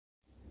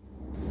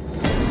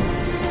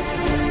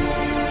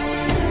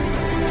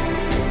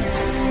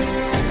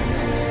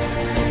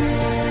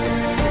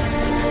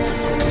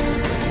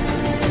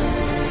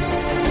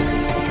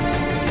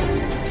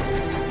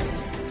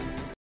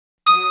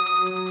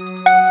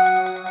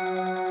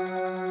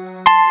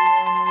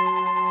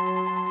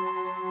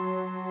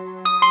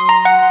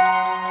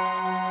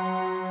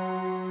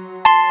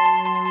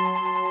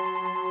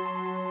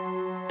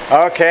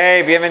Ok,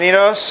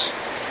 bienvenidos.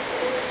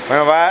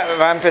 Bueno,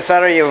 va a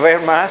empezar a llover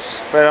más,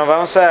 pero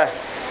vamos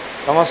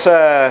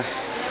a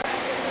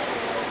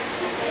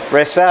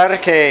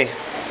rezar que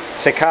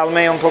se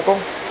calme un poco.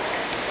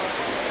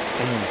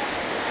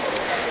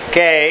 Ok,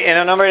 en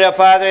el nombre del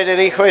Padre, del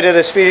Hijo y del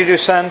Espíritu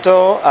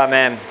Santo.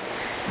 Amén.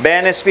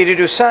 Ven,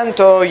 Espíritu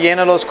Santo,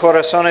 llena los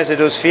corazones de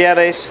tus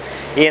fieles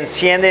y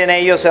enciende en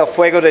ellos el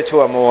fuego de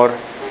tu amor.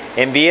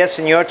 Envía,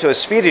 Señor, tu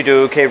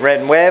Espíritu que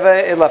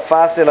renueve la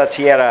faz de la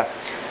tierra.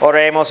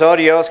 Oremos, oh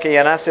Dios, que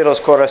llenaste los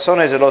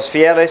corazones de los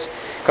fieles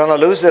con la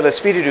luz del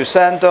Espíritu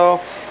Santo.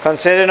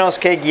 Concédenos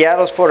que,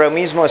 guiados por el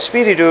mismo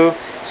Espíritu,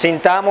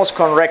 sintamos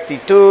con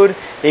rectitud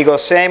y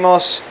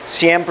gocemos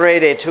siempre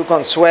de tu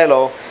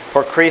consuelo.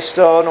 Por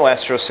Cristo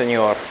nuestro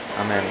Señor.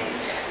 Amén.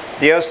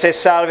 Dios te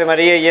salve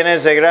María, llena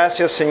de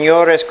gracia,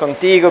 Señor es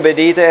contigo.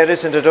 Bendita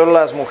eres entre todas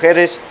las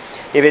mujeres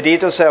y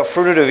bendito sea el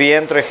fruto de tu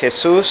vientre,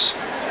 Jesús.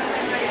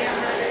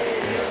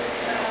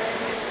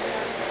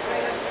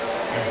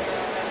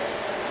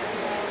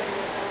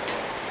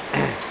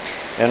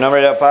 En el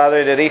nombre del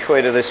Padre, del Hijo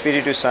y del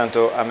Espíritu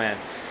Santo. Amén.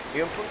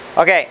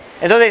 Ok,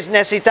 entonces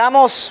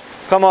necesitamos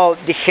como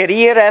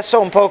digerir eso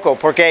un poco,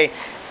 porque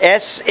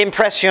es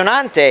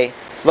impresionante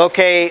lo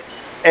que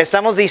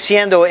estamos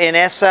diciendo en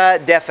esa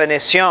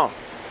definición.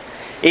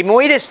 Y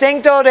muy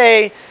distinto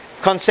de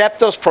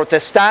conceptos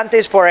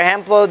protestantes, por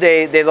ejemplo,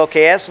 de lo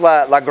que es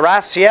la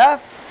gracia.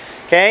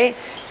 ¿Okay?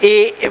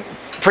 Y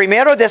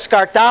primero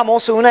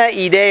descartamos una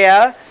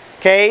idea,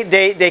 ¿okay?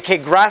 de que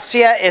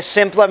gracia es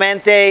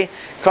simplemente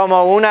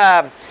como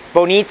una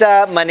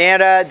bonita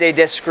manera de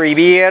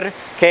describir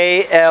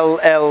que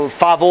el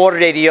favor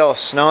de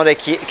Dios, ¿no? De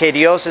que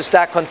Dios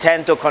está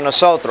contento con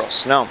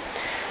nosotros, ¿no?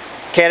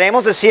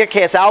 Queremos decir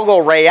que es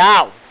algo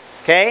real,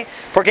 ¿okay?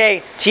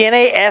 Porque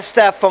tiene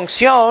esta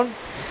función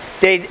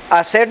de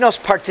hacernos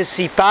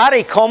participar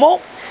y cómo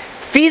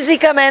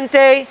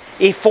físicamente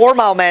y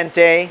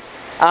formalmente,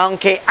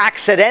 aunque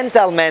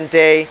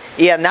accidentalmente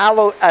y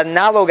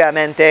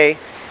análogamente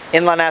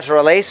en la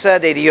naturaleza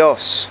de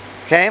Dios,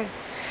 ¿okay?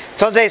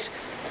 Entonces,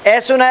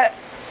 es una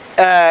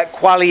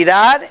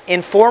cualidad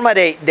en forma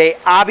de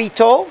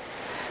hábito.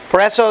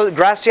 Por eso,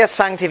 gracia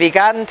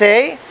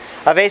santificante,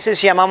 a veces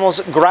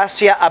llamamos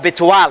gracia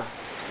habitual.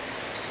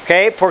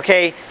 ¿Okay?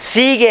 Porque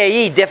sigue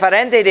ahí,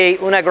 diferente de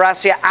una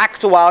gracia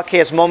actual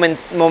que es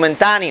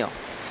momentáneo.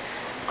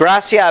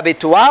 Gracia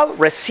habitual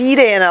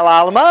reside en el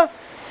alma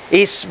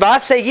y va a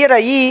seguir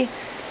allí,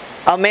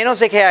 al menos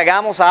de que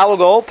hagamos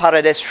algo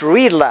para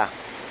destruirla.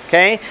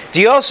 ¿Okay?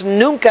 Dios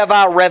nunca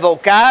va a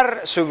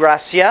revocar su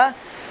gracia.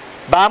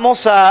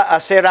 Vamos a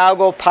hacer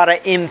algo para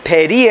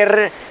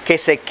impedir que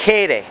se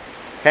quede,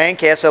 ¿okay?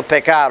 Que es el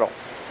pecado,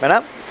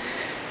 ¿verdad?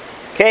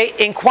 Okay.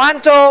 En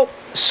cuanto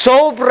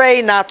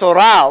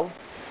sobrenatural,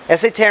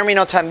 ese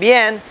término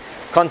también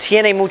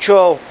contiene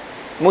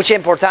mucha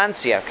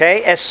importancia,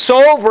 ¿okay? Es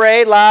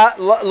sobre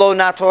lo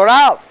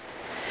natural.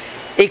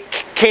 ¿Y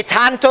qué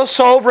tanto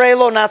sobre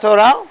lo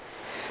natural?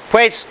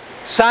 Pues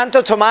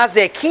Santo Tomás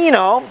de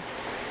Aquino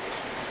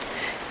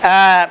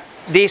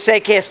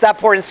dice que está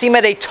por encima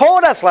de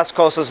todas las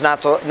cosas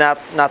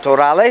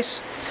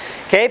naturales,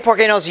 ¿okay?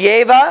 Porque nos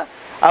lleva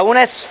a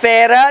una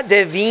esfera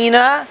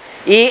divina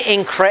e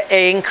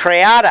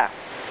increada.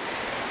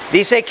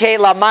 Dice que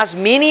la más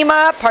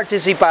mínima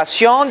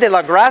participación de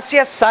la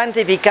gracia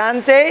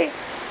santificante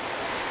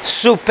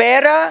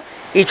supera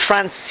y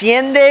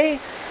transciende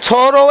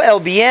todo el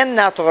bien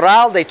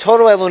natural de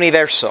todo el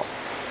universo.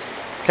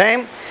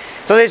 ¿Okay?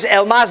 Entonces,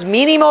 el más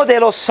mínimo de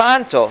los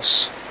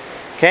santos,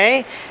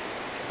 ¿okay?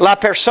 La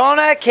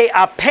persona que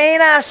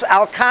apenas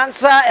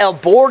alcanza el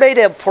borde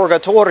del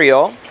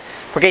purgatorio,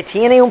 porque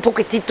tiene un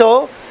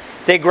poquitito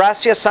de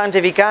gracia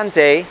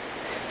santificante,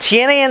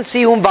 tiene en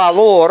sí un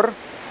valor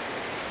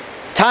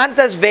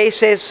tantas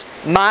veces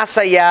más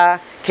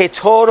allá que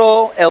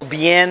todo el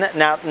bien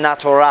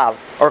natural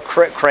o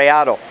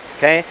creado.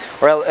 ¿Okay?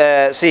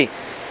 Sí.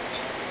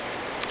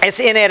 Es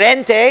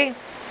inherente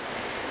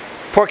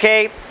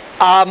porque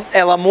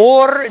el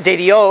amor de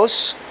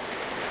Dios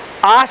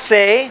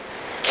hace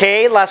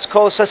que las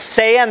cosas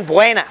sean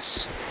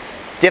buenas.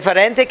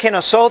 Diferente que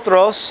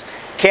nosotros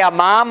que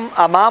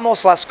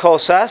amamos las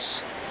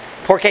cosas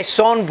porque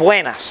son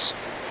buenas.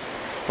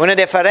 Una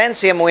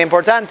diferencia muy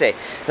importante.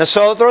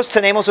 Nosotros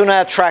tenemos una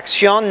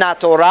atracción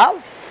natural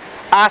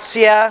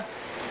hacia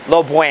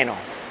lo bueno.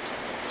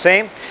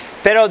 ¿Sí?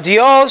 Pero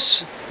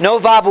Dios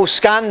no va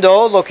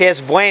buscando lo que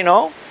es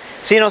bueno,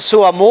 sino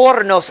su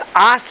amor nos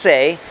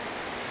hace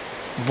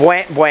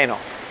bueno.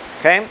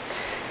 ¿Okay?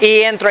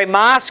 Y entre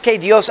más que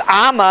Dios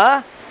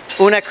ama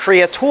una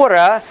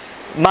criatura,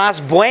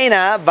 más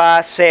buena va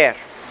a ser.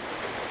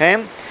 ¿Okay?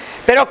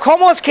 Pero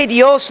 ¿cómo es que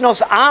Dios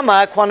nos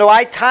ama cuando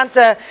hay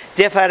tanta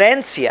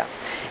diferencia?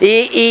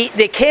 ¿Y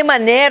de qué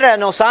manera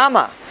nos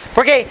ama?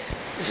 Porque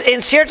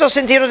en cierto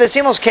sentido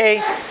decimos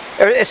que,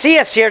 sí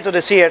es cierto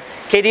decir,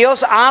 que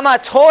Dios ama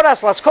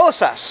todas las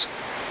cosas.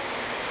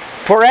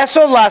 Por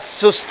eso las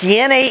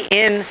sostiene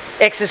en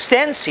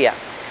existencia.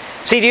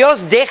 Si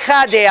Dios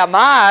deja de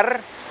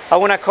amar a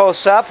una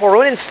cosa por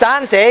un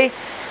instante,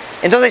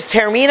 entonces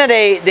termina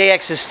de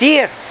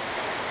existir.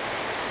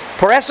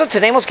 Por eso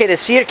tenemos que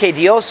decir que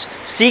Dios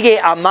sigue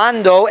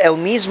amando el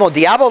mismo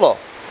diablo.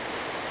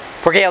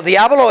 Porque el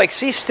diablo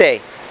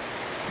existe.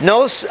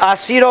 No ha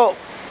sido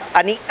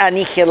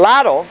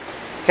aniquilado,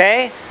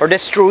 ¿okay? O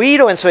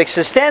destruido en su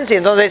existencia.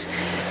 Entonces,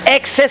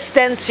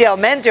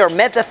 existencialmente o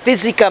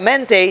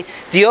metafísicamente,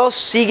 Dios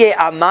sigue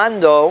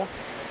amando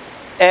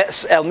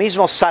el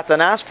mismo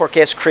Satanás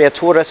porque es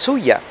criatura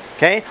suya.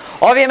 ¿Okay?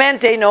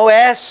 Obviamente no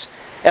es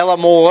el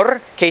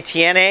amor que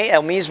tiene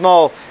el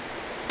mismo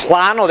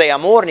plano de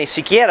amor ni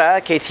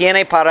siquiera que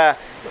tiene para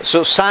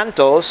sus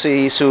santos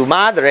y su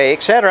madre,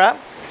 etc.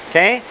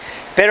 ¿Okay?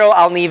 Pero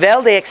al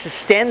nivel de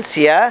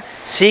existencia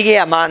sigue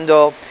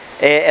amando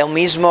el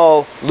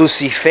mismo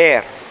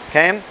Lucifer.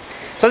 ¿Okay?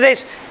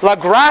 Entonces, la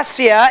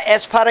gracia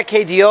es para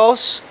que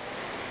Dios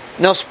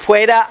nos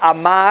pueda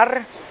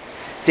amar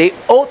de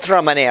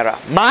otra manera,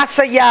 más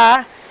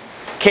allá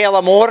que el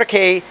amor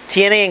que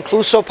tiene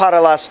incluso para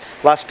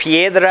las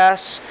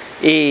piedras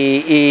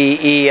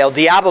y el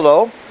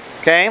diablo.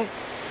 ¿Okay?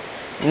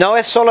 No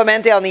es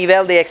solamente al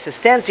nivel de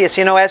existencia,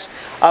 sino es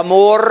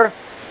amor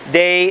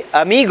de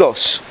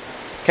amigos.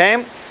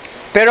 ¿Okay?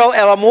 Pero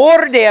el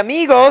amor de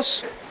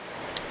amigos,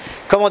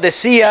 como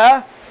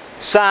decía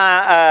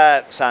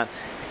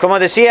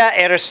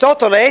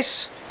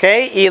Aristóteles,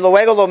 ¿okay? Y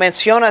luego lo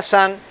menciona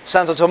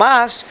Santo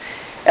Tomás,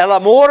 el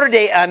amor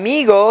de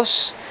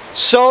amigos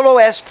solo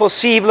es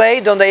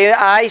posible donde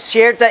hay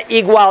cierta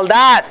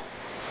igualdad.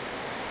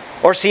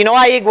 O si no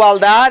hay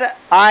igualdad,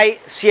 hay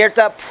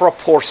cierta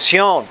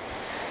proporción.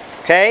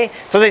 ¿Okay?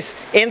 Entonces,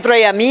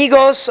 entre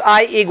amigos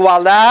hay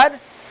igualdad.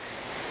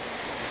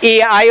 Y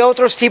hay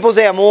otros tipos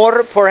de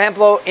amor, por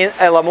ejemplo,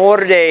 el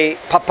amor de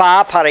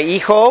papá para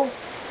hijo,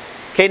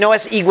 que no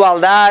es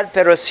igualdad,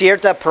 pero es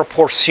cierta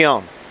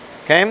proporción.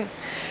 ¿Okay?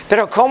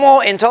 Pero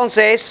 ¿cómo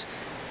entonces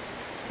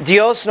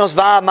Dios nos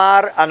va a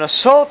amar a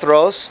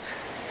nosotros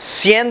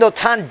siendo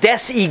tan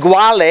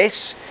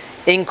desiguales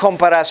en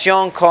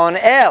comparación con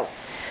Él?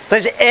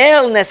 Entonces,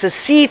 Él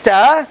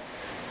necesita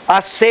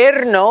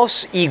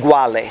hacernos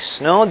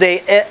iguales, ¿no?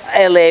 De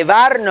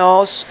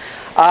elevarnos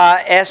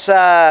a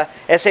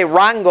ese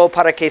rango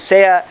para que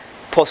sea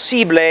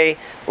posible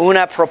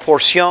una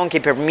proporción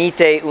que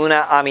permite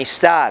una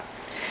amistad.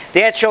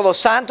 De hecho, los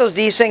santos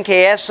dicen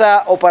que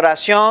esa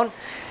operación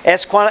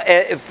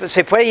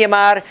se puede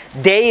llamar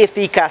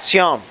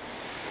deificación,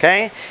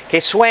 ¿okay?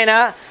 Que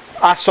suena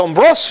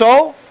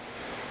asombroso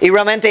y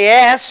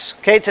realmente es,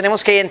 ¿okay?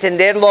 Tenemos que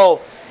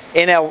entenderlo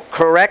en el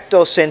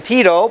correcto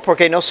sentido,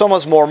 porque no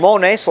somos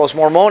mormones. Los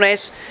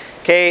mormones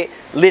que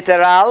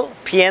literal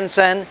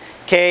piensan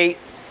que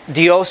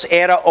Dios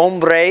era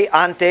hombre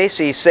antes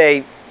y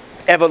se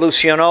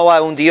evolucionó a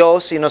un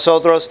Dios y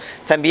nosotros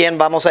también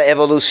vamos a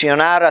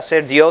evolucionar a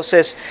ser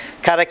dioses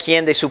cada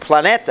quien de su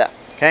planeta.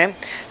 ¿Okay?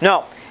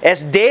 No,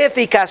 es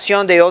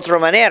deificación de otra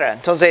manera.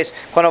 Entonces,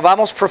 cuando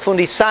vamos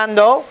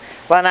profundizando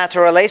la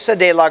naturaleza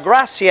de la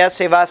gracia,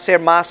 se va a hacer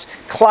más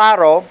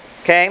claro.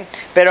 ¿Okay?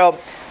 Pero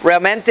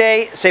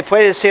realmente se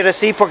puede decir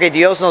así porque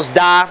Dios nos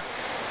da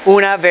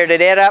una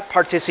verdadera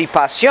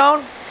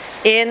participación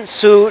en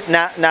su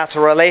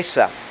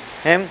naturaleza.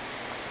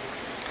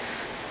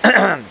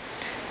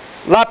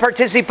 La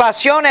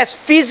participación es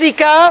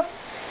física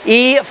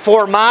y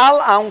formal,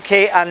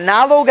 aunque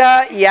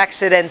análoga y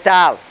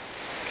accidental.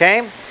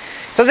 ¿Okay?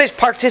 Entonces,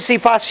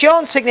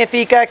 participación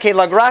significa que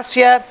la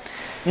gracia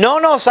no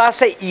nos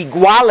hace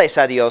iguales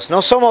a Dios.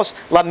 No somos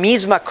la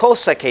misma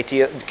cosa que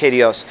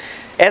Dios.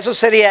 Eso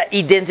sería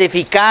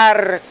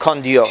identificar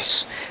con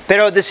Dios.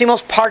 Pero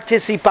decimos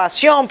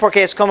participación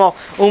porque es como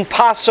un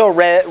paso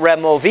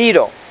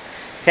removido.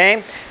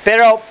 ¿Okay?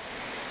 Pero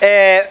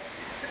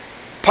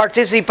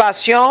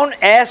participación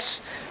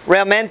es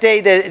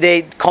realmente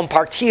de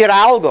compartir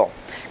algo.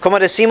 Como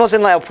decimos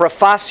en el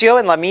prefacio,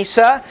 en la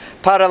misa,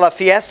 para la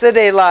fiesta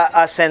de la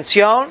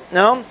ascensión,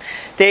 ¿no?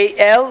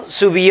 Él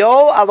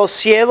subió a los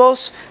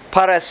cielos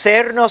para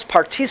hacernos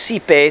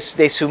partícipes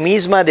de su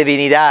misma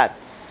divinidad.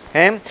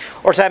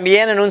 O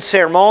también en un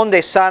sermón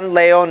de San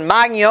León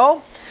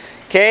Magno,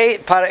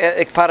 que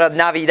para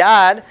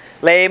Navidad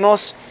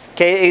leemos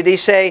que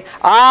dice,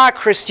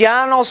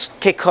 cristianos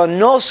que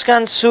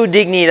conozcan su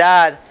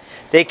dignidad,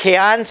 de que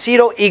han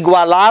sido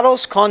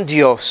igualados con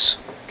Dios,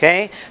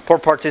 ¿okay?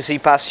 Por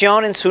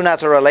participación en su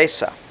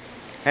naturaleza.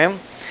 ¿Okay?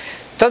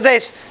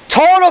 Entonces,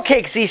 todo lo que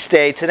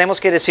existe, tenemos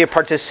que decir,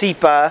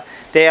 participa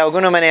de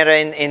alguna manera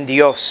en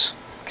Dios.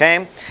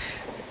 ¿Okay?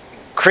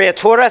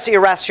 Criaturas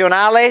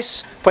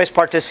irracionales, pues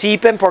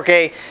participen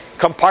porque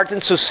comparten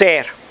su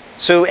ser,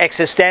 su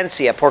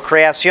existencia por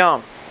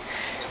creación.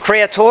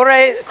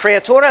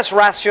 Criaturas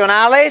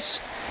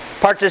racionales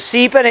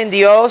participan en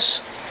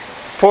Dios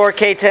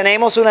porque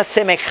tenemos una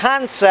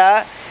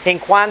semejanza en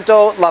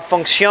cuanto a la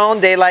función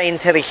de la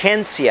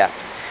inteligencia.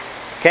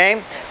 ¿Okay?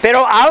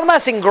 Pero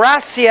almas en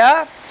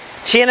gracia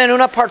tienen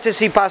una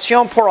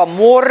participación por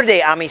amor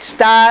de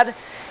amistad,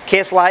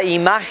 que es la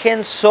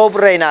imagen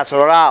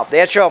sobrenatural.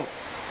 De hecho,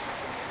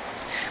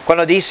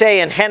 cuando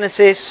dice en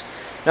Génesis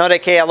 ¿no?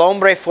 De que el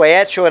hombre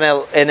fue hecho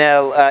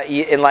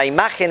en la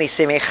imagen y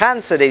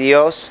semejanza de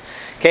Dios,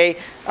 que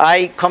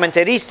hay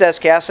comentaristas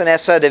que hacen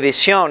esa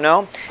división,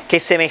 ¿no? Que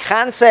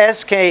semejanza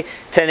es que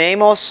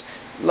tenemos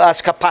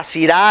las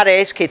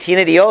capacidades que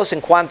tiene Dios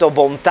en cuanto a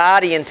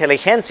bondad y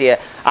inteligencia,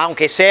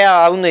 aunque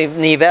sea a un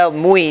nivel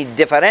muy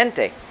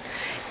diferente.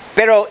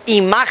 Pero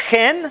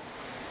imagen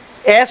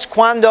es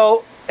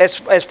cuando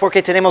es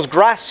porque tenemos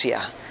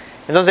gracia.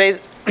 Entonces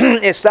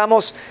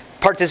estamos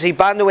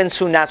participando en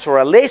su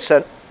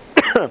naturaleza,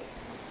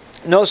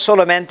 no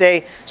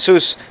solamente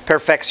sus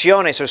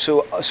perfecciones o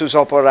sus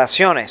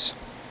operaciones.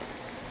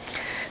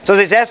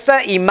 Entonces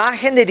esta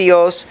imagen de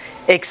Dios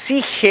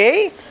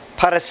exige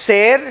para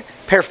ser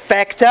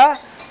perfecta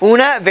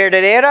una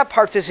verdadera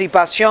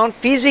participación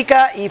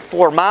física y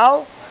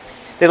formal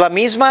de la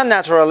misma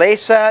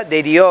naturaleza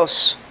de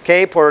Dios,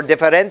 ¿okay? Por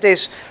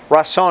diferentes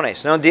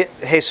razones, ¿no?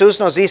 Jesús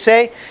nos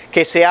dice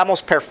que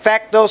seamos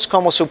perfectos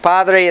como su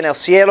Padre en el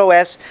cielo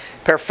es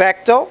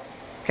perfecto,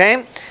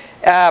 ¿okay?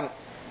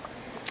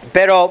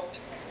 Pero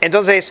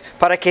entonces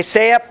para que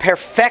sea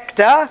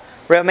perfecta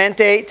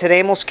realmente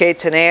tenemos que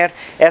tener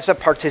esa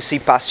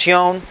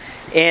participación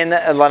en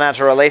la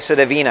naturaleza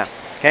divina,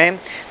 ¿okay?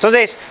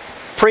 Entonces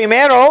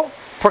primero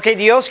porque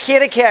Dios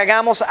quiere que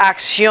hagamos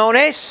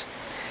acciones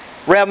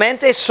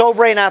realmente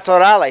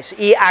sobrenaturales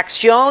y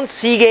acción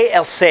sigue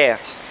el ser.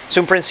 Es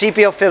un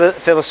principio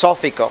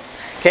filosófico.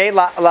 ¿Okay?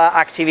 La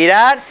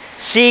actividad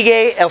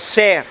sigue el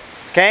ser.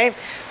 ¿Okay?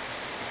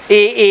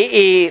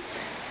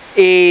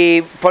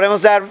 Y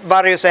podemos dar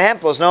varios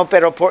ejemplos, ¿no?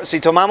 Pero si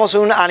tomamos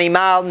un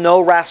animal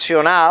no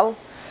racional,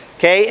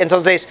 ¿okay?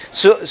 Entonces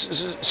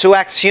su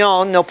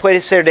acción no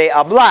puede ser de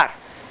hablar,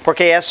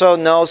 porque eso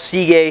no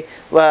sigue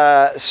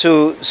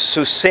su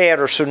ser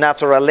o su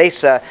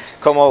naturaleza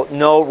como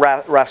no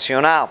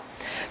racional.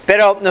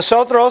 Pero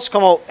nosotros,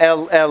 como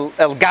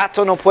el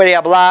gato no puede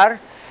hablar,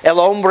 el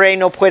hombre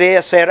no puede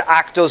hacer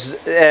actos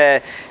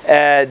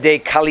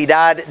de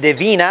calidad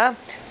divina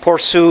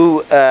por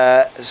su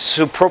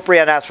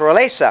propia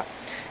naturaleza.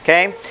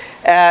 ¿Okay?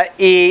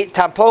 Y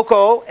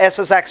tampoco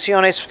esas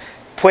acciones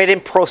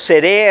pueden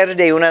proceder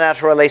de una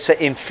naturaleza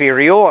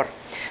inferior.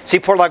 Si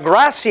por la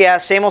gracia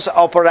hacemos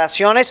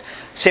operaciones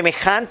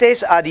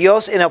semejantes a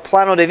Dios en el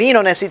plano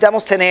divino,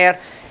 necesitamos tener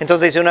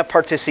entonces una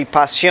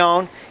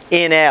participación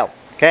en Él.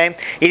 ¿Okay?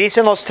 Y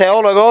dicen los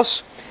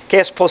teólogos que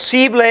es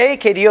posible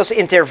que Dios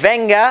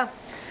intervenga,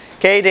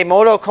 ¿okay? De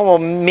modo como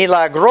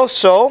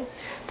milagroso,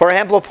 por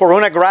ejemplo, por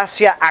una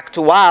gracia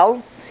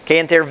actual que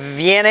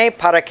interviene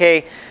para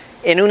que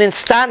en un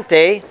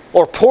instante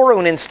o por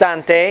un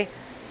instante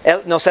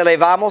nos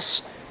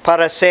elevamos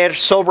para ser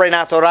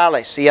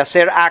sobrenaturales y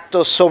hacer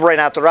actos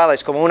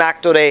sobrenaturales, como un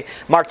acto de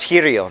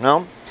martirio,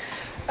 ¿no?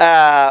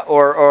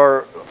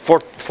 O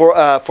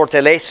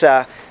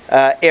fortaleza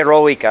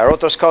heroica,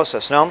 otras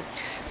cosas, ¿no?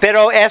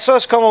 Pero eso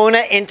es como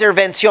una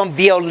intervención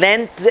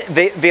violento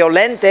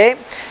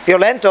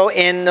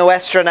en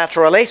nuestra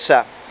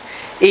naturaleza.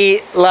 Y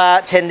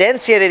la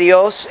tendencia de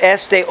Dios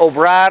es de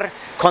obrar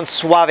con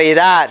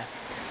suavidad,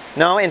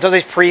 ¿no?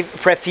 Entonces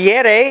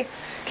prefiere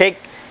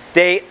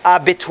de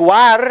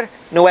habituar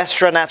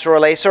nuestra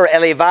naturaleza, o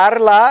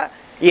elevarla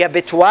y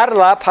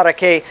habituarla para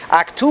que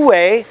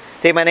actúe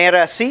de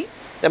manera así,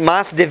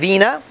 más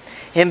divina,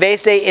 en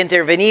vez de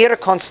intervenir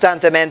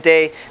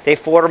constantemente de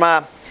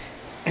forma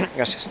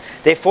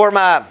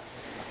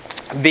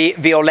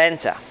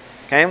violenta.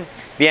 ¿Okay?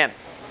 Bien.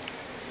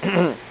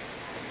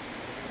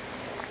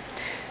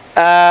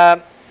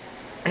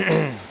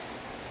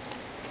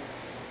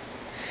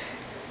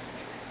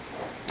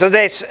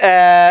 Entonces,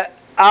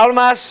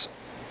 almas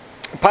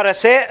para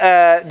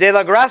ser de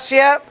la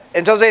gracia,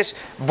 entonces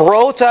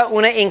brota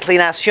una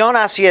inclinación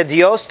hacia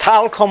Dios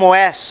tal como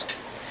es.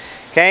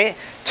 ¿Okay?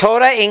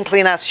 Toda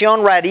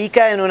inclinación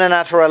radica en una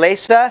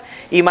naturaleza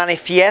y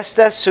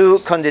manifiesta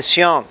su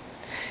condición.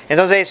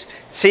 Entonces,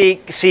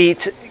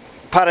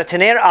 para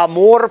tener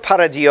amor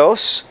para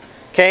Dios,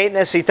 ¿okay?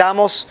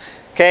 Necesitamos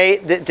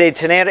de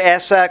tener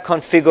esa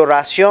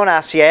configuración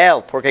hacia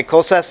Él, porque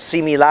cosas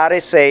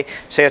similares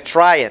se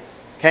atraen.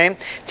 ¿Okay?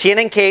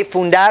 Tienen que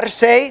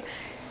fundarse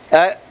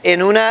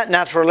en una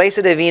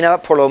naturaleza divina,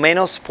 por lo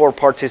menos por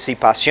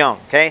participación.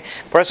 ¿Okay?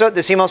 Por eso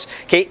decimos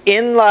que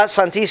en la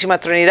Santísima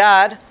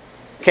Trinidad,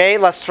 ¿okay?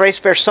 Las tres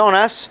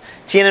personas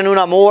tienen un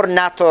amor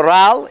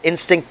natural,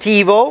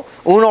 instintivo,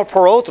 uno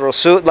por otro.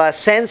 La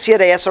esencia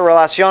de esa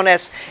relación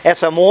es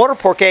amor,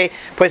 porque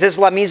pues es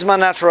la misma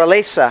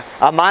naturaleza,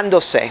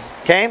 amándose.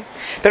 ¿Okay?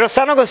 Pero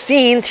San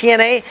Agustín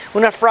tiene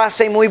una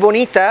frase muy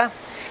bonita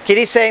que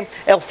dice: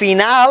 el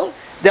final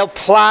del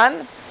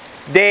plan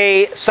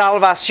de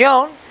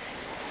salvación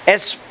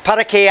es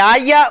para que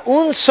haya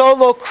un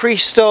solo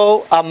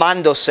Cristo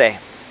amándose.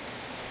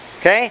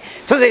 ¿Okay?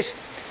 Entonces,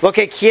 lo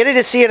que quiere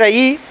decir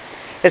ahí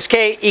es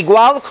que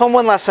igual como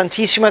en la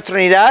Santísima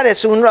Trinidad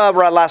es una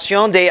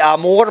relación de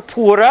amor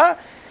pura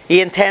y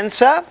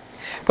intensa,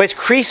 pues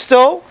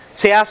Cristo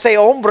se hace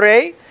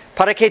hombre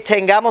para que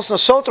tengamos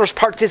nosotros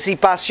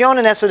participación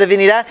en esa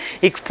divinidad,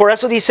 y por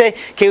eso dice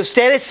que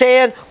ustedes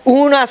sean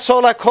una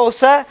sola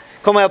cosa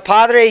como el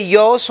Padre y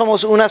yo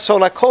somos una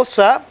sola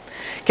cosa,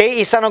 ¿okay?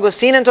 Y San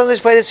Agustín entonces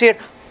puede decir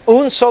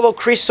un solo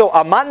Cristo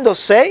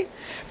amándose,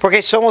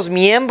 porque somos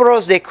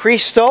miembros de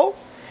Cristo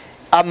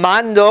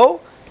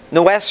amando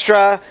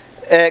nuestro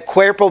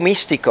cuerpo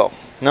místico,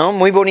 ¿no?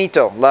 Muy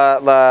bonito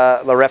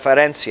la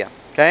referencia,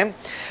 ¿okay?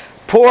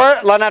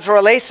 Por la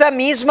naturaleza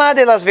misma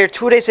de las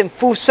virtudes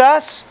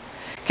infusas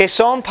que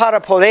son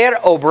para poder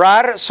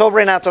obrar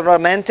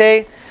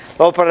sobrenaturalmente,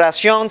 la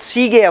operación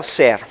sigue al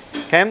ser,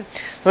 ¿okay?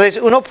 Entonces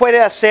uno puede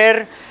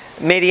hacer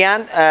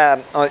mediante,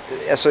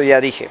 eso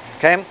ya dije,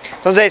 ¿okay?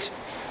 Entonces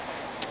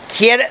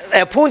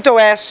el punto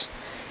es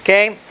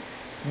que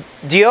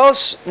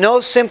Dios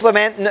no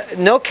simplemente,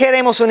 no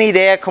queremos una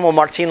idea como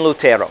Martín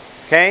Lutero,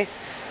 ¿okay?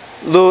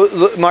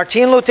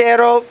 Martín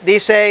Lutero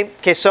dice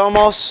que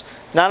somos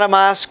nada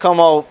más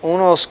como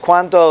unos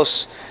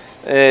cuantos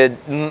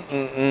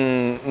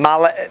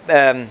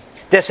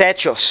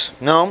desechos,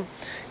 ¿no?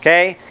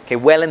 ¿Okay? Que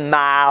huelen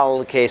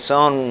mal, que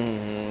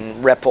son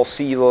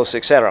repulsivos,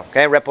 etc.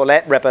 ¿Okay?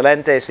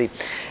 Repelentes.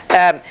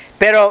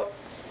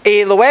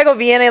 Y luego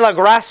viene la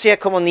gracia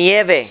como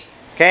nieve,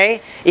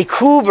 ¿okay? Y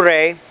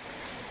cubre,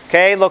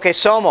 ¿okay? Lo que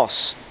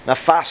somos,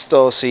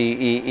 nefastos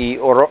y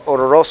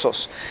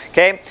horrorosos,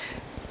 ¿okay?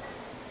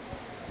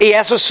 Y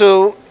eso es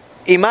su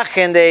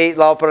imagen de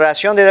la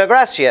operación de la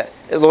gracia.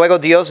 Luego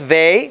Dios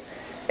ve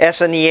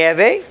esa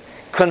nieve,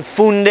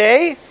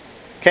 confunde,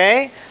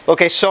 ¿okay? Lo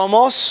que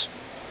somos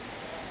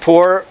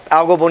por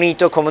algo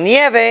bonito como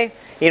nieve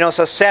y nos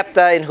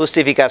acepta en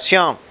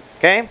justificación,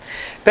 ¿okay?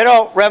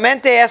 Pero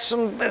realmente es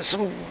un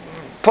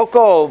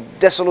poco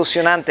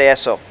desilusionante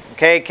eso,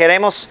 ¿okay?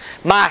 Queremos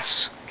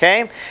más,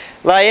 ¿okay?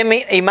 La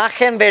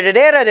imagen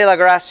verdadera de la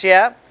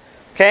gracia,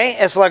 ¿okay?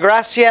 Es la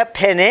gracia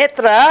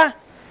penetra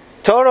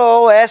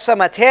toda esa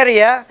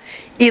materia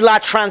y la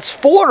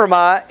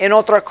transforma en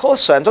otra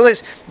cosa.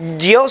 Entonces,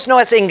 Dios no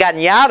es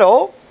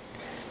engañado,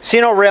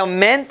 sino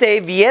realmente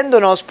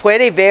viéndonos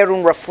puede ver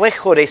un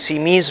reflejo de sí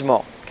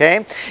mismo.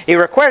 ¿Okay? Y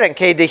recuerden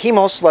que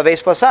dijimos la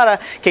vez pasada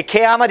que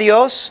 ¿qué ama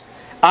Dios?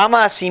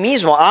 Ama a sí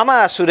mismo,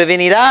 ama a su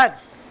divinidad.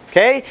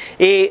 ¿Okay?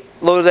 Y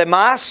lo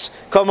demás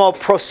como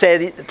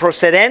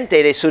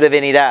procedente de su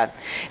divinidad.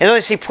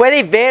 Entonces, si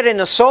puede ver en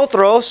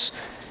nosotros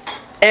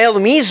Él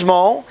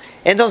mismo,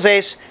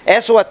 entonces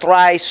eso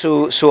atrae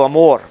su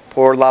amor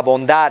por la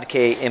bondad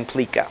que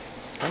implica.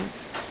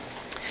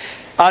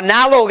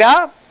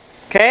 Análoga,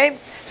 ¿okay?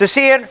 Es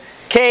decir,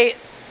 que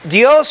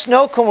Dios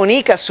no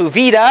comunica su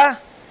vida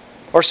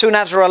o su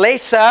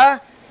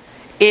naturaleza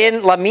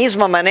en la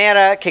misma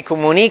manera que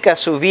comunica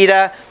su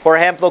vida, por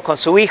ejemplo, con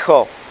su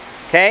Hijo.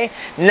 ¿Okay?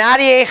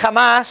 Nadie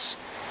jamás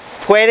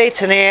puede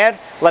tener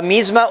la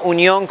misma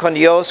unión con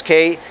Dios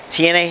que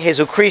tiene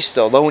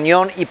Jesucristo, la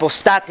unión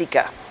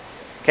hipostática.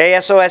 ¿Okay?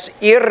 Eso es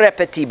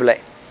irrepetible.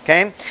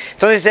 ¿Okay?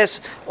 Entonces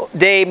es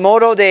de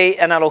modo de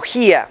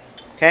analogía.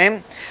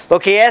 ¿Okay? Lo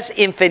que es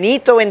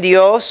infinito en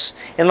Dios,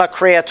 en la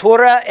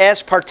criatura,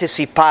 es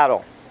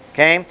participado.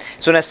 ¿Okay?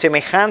 Es una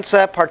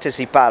semejanza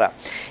participada.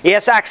 Y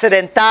es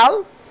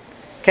accidental.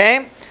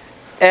 ¿Okay?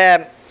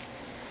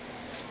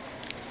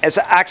 Es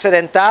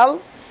accidental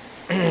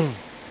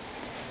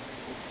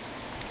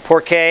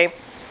porque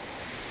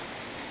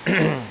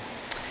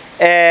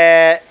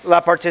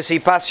la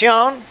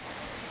participación,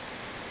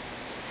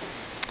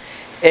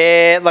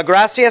 la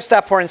gracia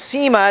está por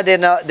encima de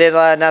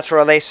la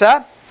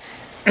naturaleza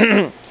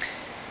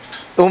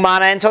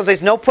humana,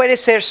 entonces no puede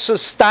ser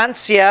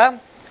sustancia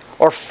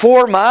o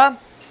forma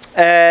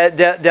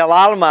del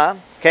alma,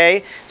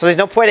 ¿okay? Entonces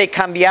no puede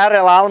cambiar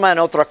el alma en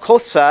otra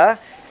cosa,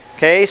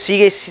 ¿okay?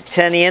 Sigue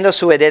teniendo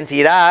su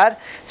identidad,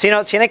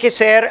 sino tiene que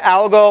ser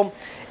algo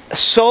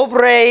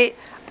sobre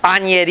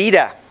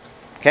añadida,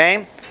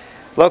 ¿okay?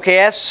 Lo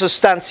que es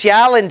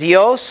sustancial en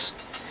Dios,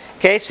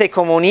 que se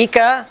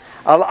comunica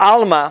al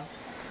alma,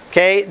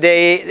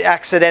 ¿okay?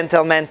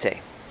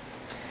 Accidentalmente.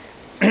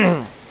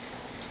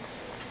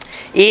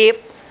 Y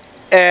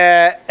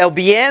el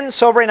bien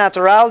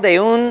sobrenatural de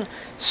un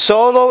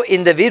solo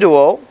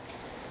individuo,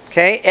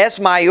 ¿okay? Es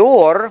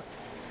mayor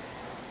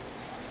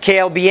que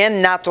el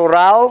bien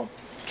natural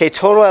que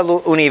todo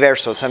el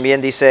universo,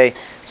 también dice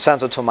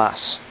Santo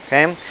Tomás.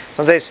 ¿Okay?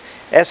 Entonces,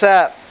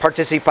 esa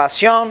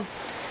participación,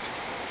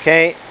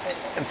 ¿okay?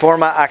 En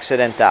forma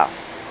accidental.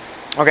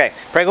 Ok,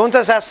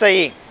 preguntas hasta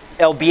ahí.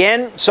 El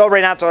bien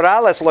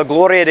sobrenatural es la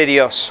gloria de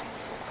Dios.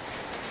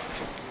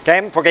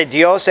 ¿Okay? Porque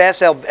Dios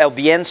es el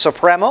bien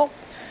supremo.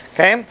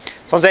 ¿Okay?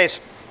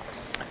 Entonces,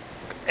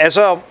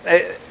 eso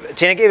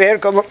tiene que ver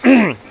con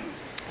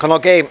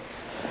lo que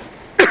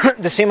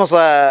decimos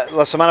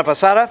la semana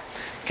pasada.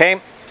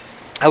 ¿Okay?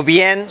 El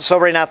bien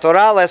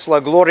sobrenatural es la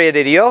gloria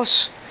de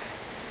Dios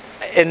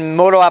en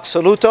modo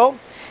absoluto,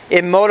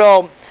 en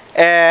modo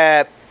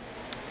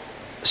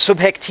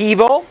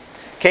subjetivo,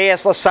 que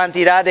es la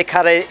santidad de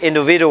cada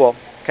individuo.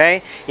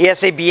 ¿Okay? Y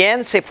ese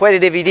bien se puede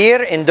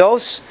dividir en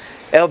dos.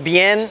 El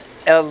bien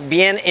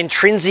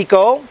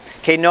intrínseco,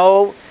 que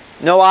no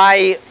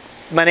hay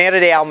manera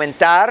de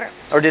aumentar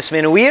o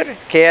disminuir,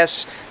 que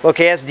es lo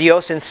que es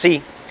Dios en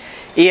sí.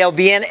 y el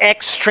bien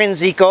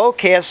extrínseco,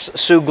 que es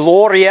su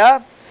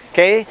gloria,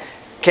 ¿okay?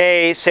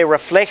 Que se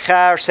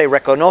refleja, se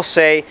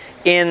reconoce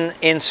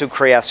en su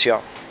creación.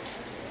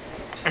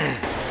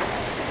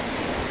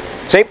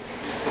 ¿Sí?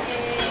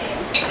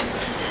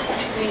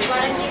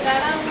 Para llegar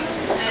al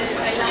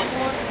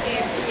amor que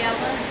ya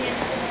más bien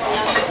como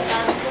la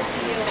amistad con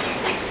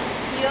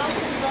Dios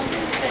entonces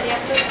estaría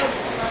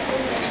proporcionando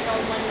nuestra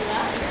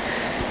humanidad.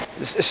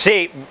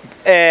 Sí,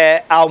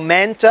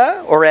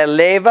 aumenta o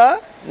eleva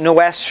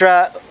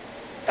nuestra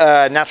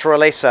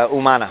naturaleza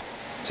humana.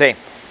 Sí.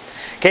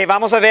 Okay,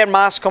 vamos a ver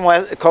más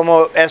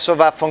cómo eso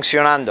va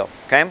funcionando.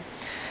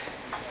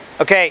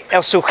 Okay,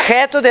 el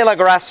sujeto de la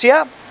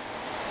gracia.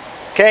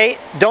 Okay,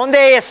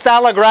 ¿dónde está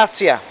la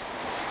gracia?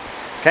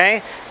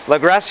 Okay, la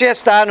gracia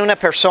está en una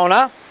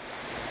persona.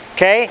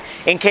 Okay,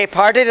 ¿en qué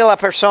parte de la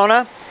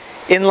persona?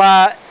 En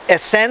la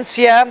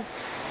esencia,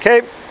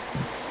 okay,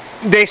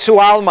 de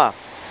su alma.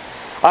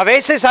 A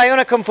veces hay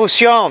una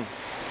confusión.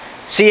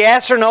 Si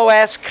eso no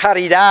es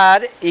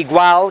caridad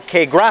igual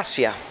que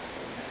gracia.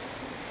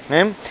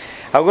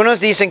 Algunos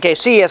dicen que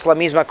sí, es la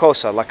misma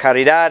cosa. La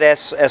caridad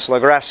es la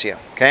gracia.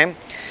 ¿Okay?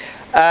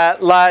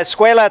 La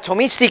escuela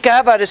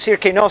tomística va a decir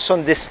que no,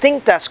 son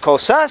distintas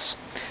cosas,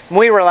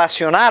 muy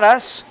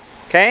relacionadas,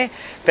 ¿okay?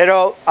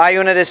 Pero hay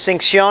una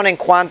distinción en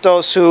cuanto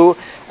a su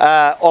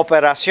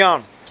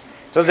operación.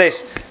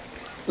 Entonces,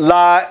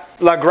 la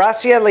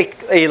gracia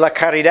y la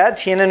caridad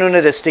tienen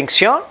una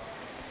distinción,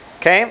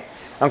 ¿okay?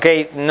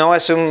 Aunque no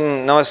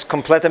es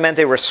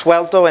completamente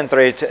resuelto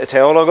entre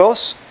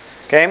teólogos,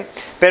 ¿okay?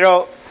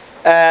 Pero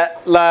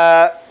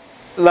la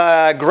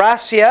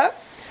gracia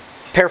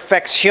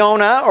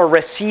perfecciona o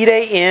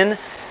reside en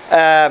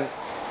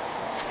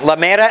la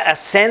mera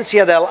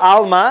esencia del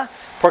alma,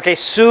 porque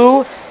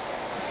su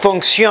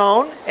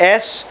función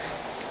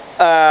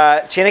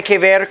tiene que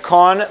ver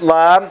con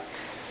la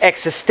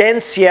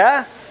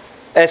existencia,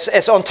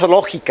 es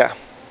ontológica.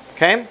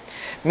 ¿Okay?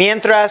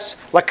 Mientras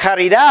la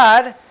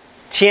caridad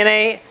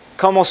tiene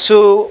como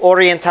su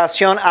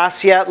orientación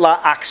hacia la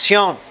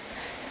acción.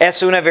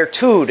 Es una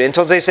virtud,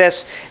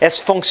 entonces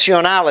es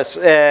funcional.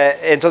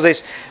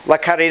 Entonces la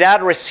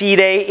caridad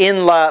reside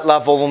en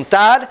la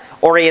voluntad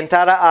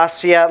orientada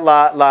hacia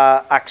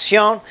la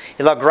acción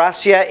y la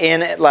gracia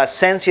en la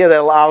esencia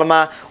del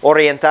alma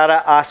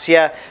orientada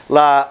hacia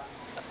la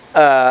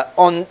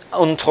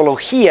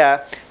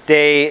ontología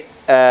de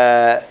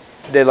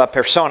la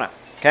persona.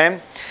 ¿Okay?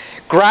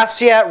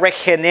 Gracia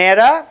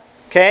regenera,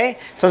 ¿okay?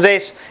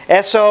 Entonces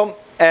eso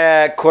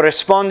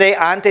corresponde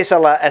antes a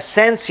la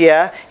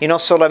esencia y no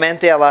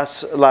solamente a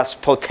las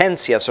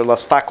potencias o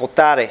las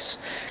facultades.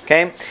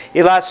 ¿Okay?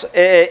 Y las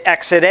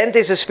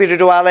excedentes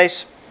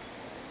espirituales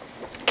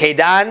que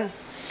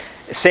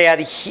se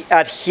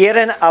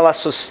adhieren a la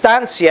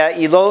sustancia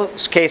y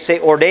los que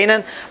se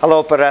ordenan a la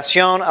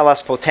operación, a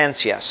las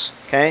potencias.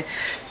 ¿Okay?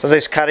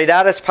 Entonces,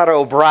 caridad es para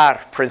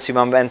obrar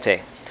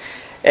principalmente.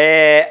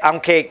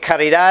 Aunque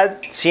caridad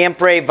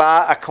siempre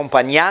va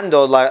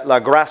acompañando la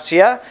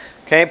gracia,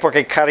 ¿okay?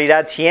 Porque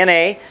caridad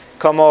tiene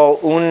como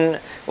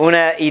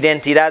una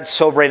identidad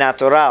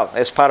sobrenatural,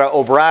 es para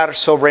obrar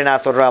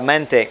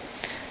sobrenaturalmente.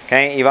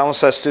 ¿Okay? Y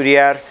vamos a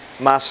estudiar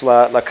más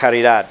la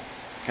caridad.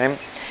 ¿Okay?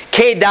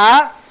 ¿Qué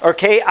da o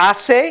qué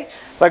hace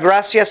la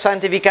gracia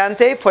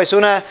santificante? Pues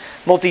una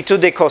multitud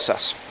de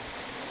cosas.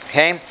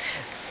 ¿Okay?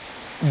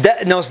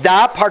 Nos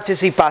da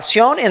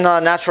participación en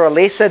la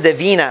naturaleza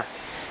divina,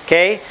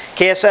 ¿okay?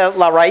 Que es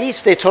la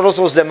raíz de todos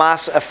los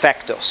demás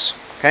efectos.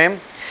 ¿Okay?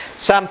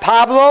 San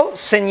Pablo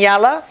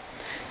señala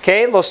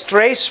que los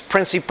tres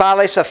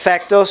principales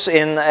efectos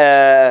en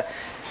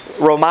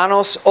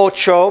Romanos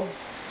 8,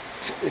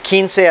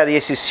 15 a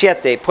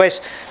 17,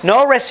 pues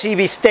no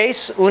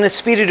recibisteis un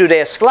espíritu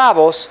de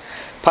esclavos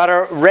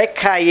para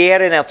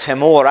recaer en el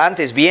temor,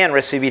 antes bien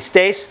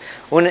recibisteis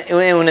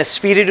un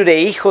espíritu de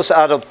hijos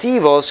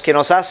adoptivos que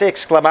nos hace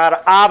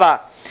exclamar,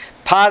 Abba,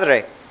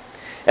 Padre.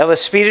 El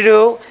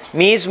Espíritu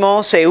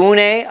mismo se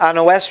une a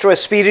nuestro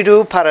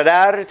espíritu para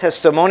dar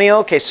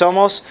testimonio que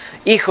somos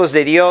hijos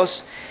de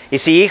Dios, y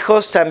si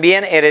hijos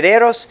también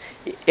herederos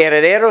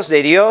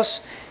de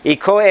Dios y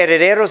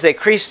coherederos de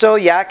Cristo,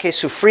 ya que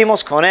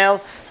sufrimos con Él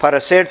para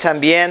ser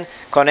también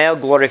con Él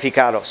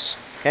glorificados.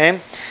 ¿Okay?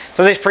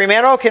 Entonces,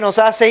 primero que nos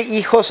hace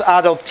hijos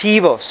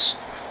adoptivos.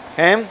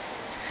 ¿Okay?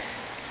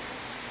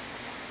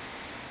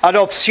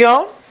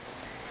 Adopción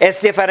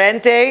es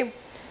diferente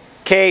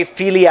que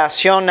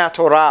filiación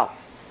natural.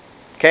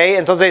 ¿Okay?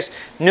 Entonces,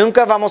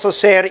 nunca vamos a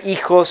ser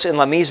hijos en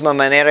la misma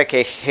manera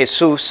que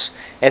Jesús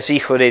es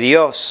hijo de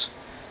Dios.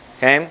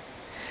 ¿Okay?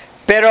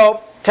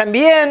 Pero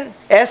también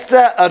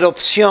esta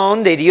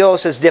adopción de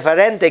Dios es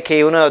diferente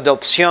que una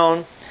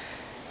adopción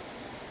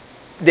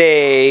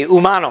de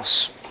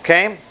humanos.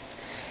 ¿Okay?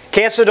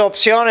 ¿Qué es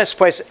adopción? Es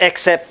pues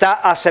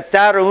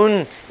aceptar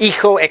un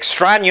hijo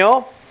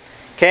extraño,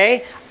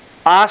 ¿okay?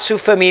 A su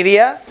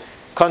familia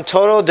con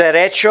todo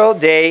derecho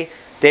de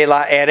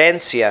la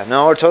herencia,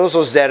 ¿no? Todos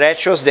los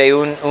derechos de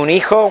un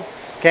hijo.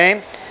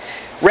 ¿Okay?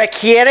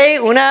 Requiere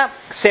una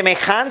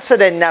semejanza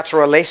de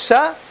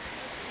naturaleza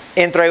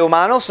entre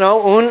humanos, ¿no?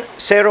 Un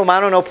ser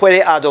humano no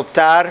puede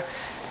adoptar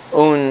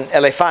un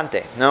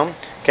elefante, ¿no?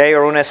 ¿Okay?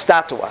 O una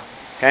estatua.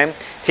 ¿Okay?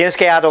 Tienes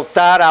que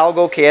adoptar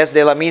algo que es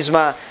de la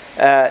misma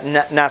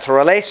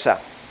naturaleza.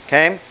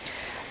 ¿Okay?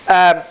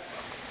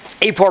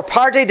 Y por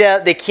parte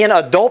de quien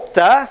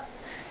adopta,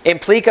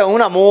 implica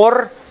un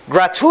amor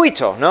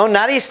gratuito, ¿no?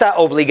 Nadie está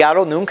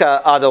obligado nunca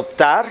a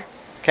adoptar,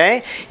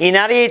 ¿okay? Y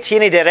nadie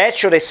tiene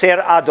derecho de ser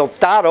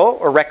adoptado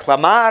o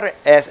reclamar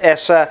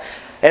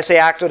ese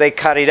acto de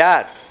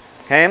caridad,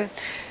 ¿okay?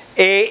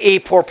 Y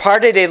por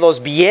parte de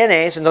los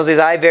bienes, entonces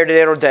hay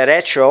verdadero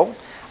derecho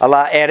a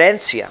la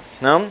herencia,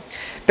 ¿no?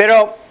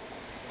 Pero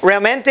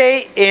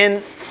realmente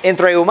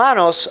entre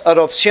humanos,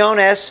 adopción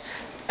es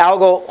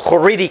algo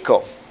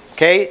jurídico,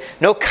 ¿okay?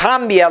 No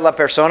cambia la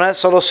persona,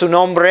 solo su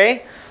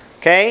nombre,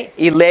 ¿okay?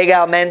 Y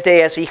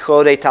legalmente es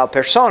hijo de tal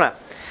persona.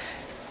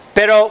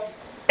 Pero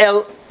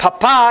el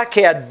papá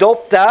que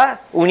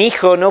adopta un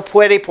hijo no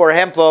puede, por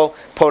ejemplo,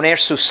 poner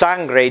su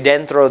sangre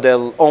dentro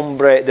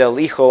del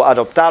hijo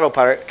adoptado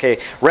para que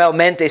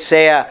realmente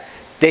sea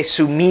de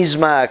su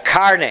misma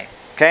carne,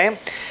 ¿okay?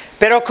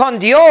 Pero con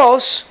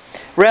Dios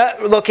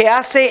lo que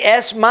hace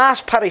es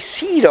más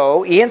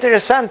parecido y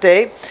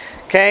interesante,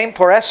 ¿okay?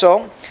 Por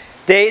eso,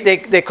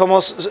 de como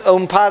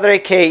un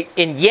padre que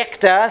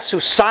inyecta su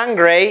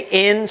sangre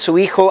en su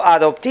hijo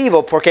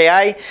adoptivo, porque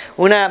hay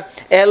una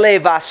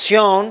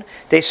elevación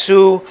de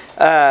su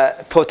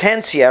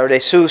potencia o de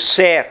su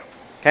ser.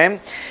 ¿Okay?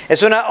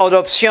 Es una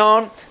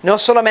adopción no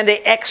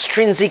solamente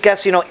extrínseca,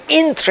 sino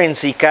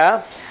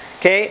intrínseca,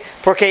 ¿okay?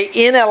 Porque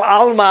en el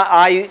alma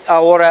hay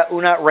ahora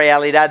una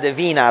realidad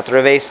divina a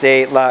través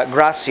de la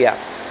gracia.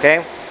 ¿Okay?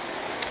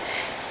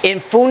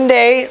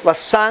 Infunde la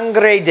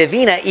sangre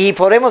divina y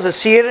podemos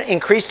decir en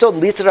Cristo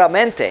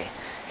literalmente,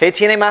 que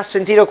tiene más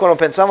sentido cuando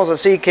pensamos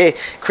así que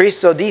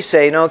Cristo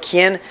dice, ¿no?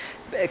 Quien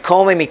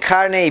come mi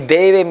carne y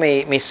bebe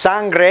mi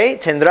sangre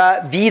tendrá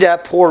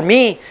vida por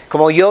mí,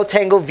 como yo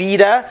tengo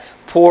vida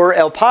por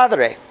el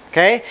Padre.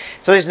 ¿Okay?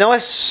 Entonces no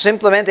es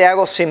simplemente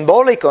algo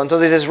simbólico,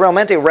 entonces es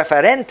realmente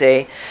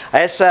referente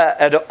a esa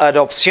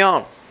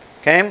adopción.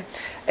 ¿Okay?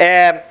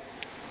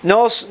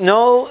 No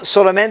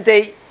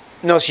solamente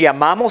nos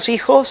llamamos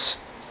hijos,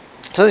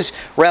 entonces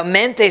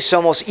realmente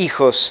somos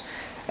hijos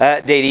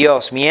de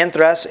Dios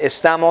mientras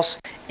estamos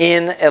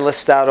en el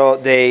estado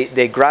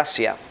de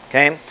gracia.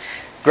 ¿Okay?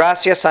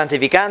 Gracia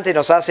santificante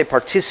nos hace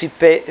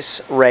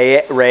partícipes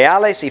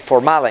reales y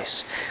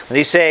formales.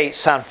 Dice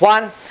San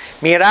Juan,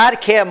 mirad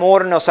qué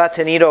amor nos ha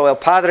tenido el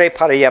Padre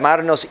para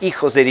llamarnos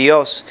hijos de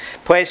Dios,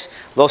 pues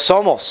lo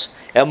somos.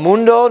 El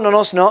mundo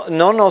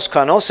no nos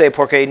conoce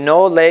porque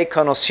no le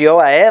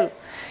conoció a Él.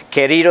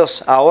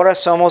 Queridos, ahora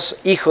somos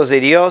hijos de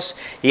Dios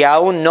y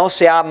aún no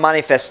se ha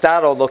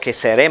manifestado lo que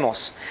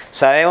seremos.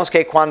 Sabemos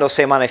que cuando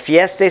se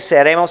manifieste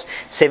seremos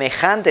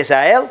semejantes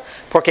a Él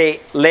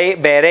porque le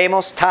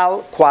veremos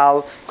tal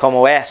cual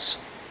como es.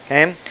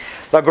 ¿Okay?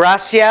 La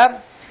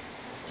gracia,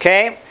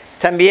 ¿okay?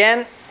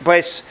 También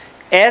pues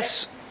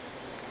es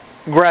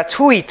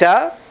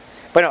gratuita.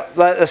 Bueno,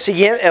 el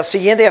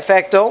siguiente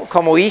efecto,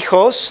 como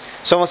hijos,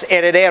 somos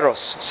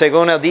herederos,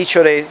 según el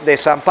dicho de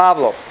San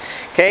Pablo.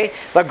 ¿Okay?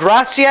 La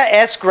gracia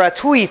es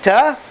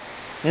gratuita,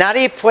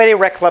 nadie puede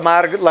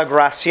reclamar la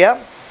gracia.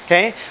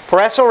 ¿Okay?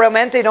 Por eso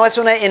realmente no es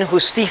una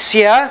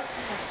injusticia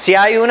si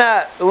hay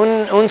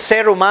un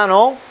ser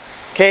humano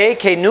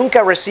que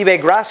nunca recibe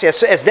gracia.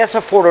 Es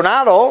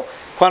desafortunado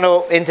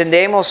cuando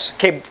entendemos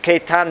que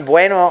tan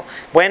buena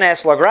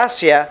es la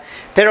gracia,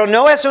 pero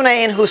no es una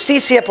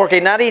injusticia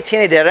porque nadie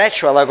tiene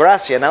derecho a la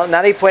gracia, ¿no?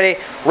 Nadie puede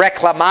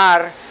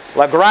reclamar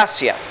la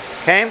gracia.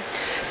 ¿Okay?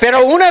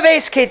 Pero una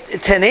vez que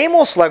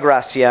tenemos la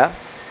gracia,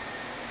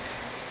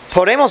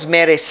 podemos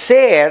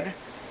merecer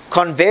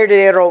con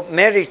verdadero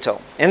mérito.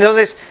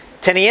 Entonces,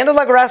 teniendo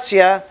la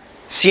gracia,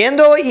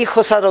 siendo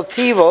hijos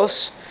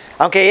adoptivos,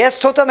 aunque es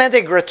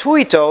totalmente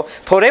gratuito,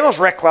 podemos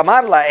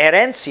reclamar la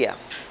herencia.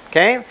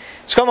 ¿Okay?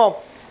 Es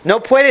como,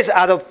 no puedes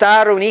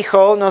adoptar un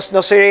hijo,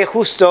 no sería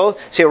justo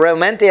si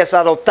realmente es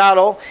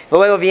adoptado.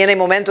 Luego viene el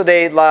momento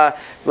de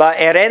la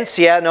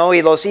herencia, ¿no?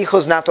 Y los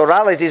hijos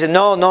naturales dicen,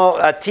 no,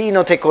 a ti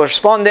no te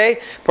corresponde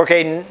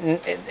porque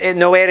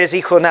no eres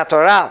hijo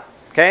natural.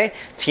 ¿Okay?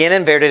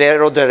 Tienen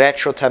verdadero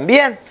derecho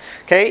también.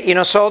 ¿Okay? Y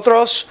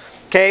nosotros,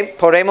 ¿okay?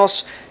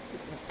 Podemos,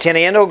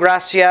 teniendo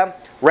gracia,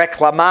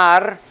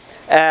 reclamar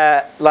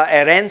la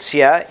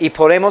herencia y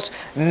podemos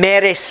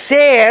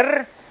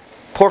merecer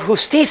por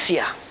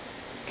justicia.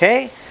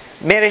 ¿Okay?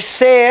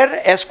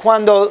 Merecer es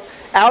cuando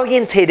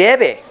alguien te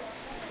debe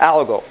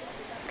algo.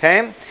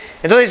 ¿Okay?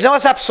 Entonces no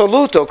es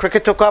absoluto. Creo que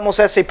tocamos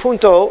ese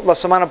punto la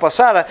semana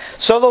pasada.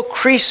 Solo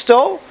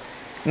Cristo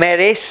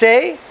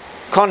merece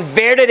con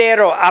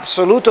verdadero,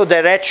 absoluto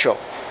derecho.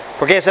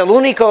 Porque es el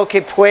único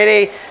que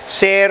puede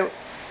ser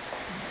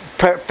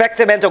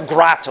perfectamente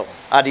grato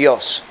a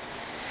Dios.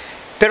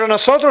 Pero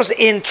nosotros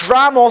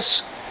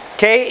entramos,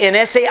 ¿okay? En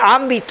ese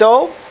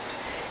ámbito.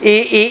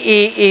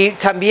 Y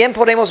también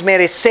podemos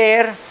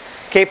merecer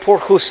que por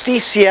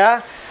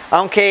justicia,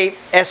 aunque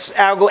es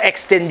algo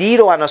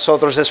extendido a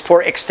nosotros, es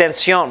por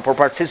extensión, por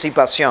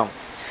participación.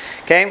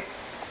 ¿Okay?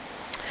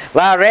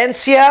 La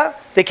herencia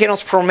de que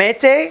nos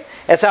promete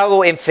es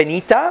algo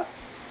infinita.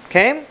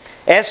 ¿Okay?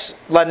 Es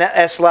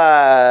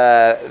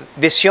la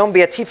visión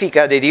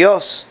beatífica de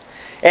Dios.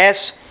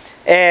 Es,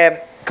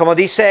 como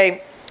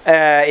dice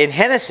en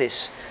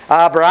Génesis,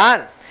 a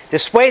Abraham.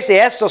 Después de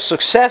estos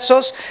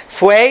sucesos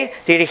fue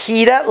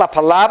dirigida la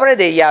palabra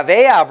de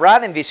Yahvé a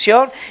Abraham en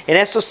visión en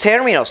estos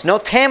términos. No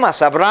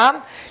temas,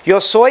 Abraham, yo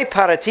soy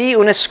para ti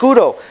un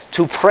escudo.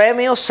 Tu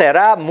premio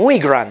será muy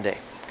grande.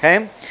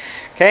 ¿Okay?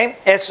 ¿Okay?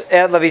 Es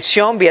la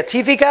visión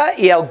beatífica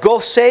y el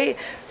goce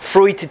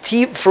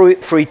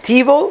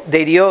fruitivo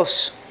de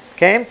Dios.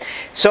 ¿Okay?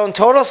 Son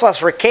todas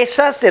las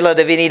riquezas de la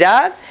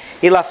divinidad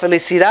y la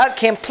felicidad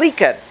que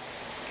implican.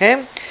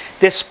 ¿Okay?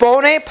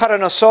 Dispone para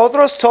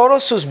nosotros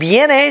todos sus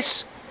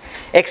bienes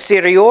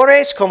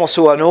exteriores como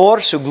su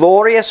honor, su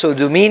gloria, su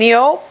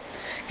dominio.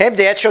 ¿Okay?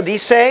 De hecho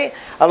dice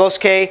a los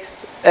que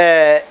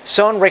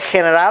son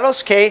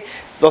regenerados que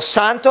los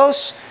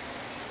santos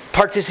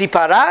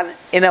participarán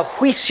en el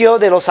juicio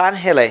de los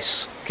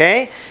ángeles.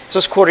 ¿Okay? Eso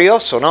es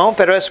curioso, ¿no?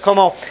 Pero es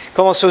como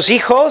sus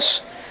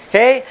hijos,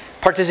 ¿okay?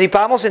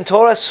 Participamos en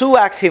toda su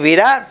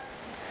actividad.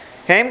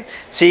 ¿Okay?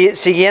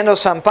 Siguiendo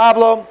San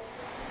Pablo,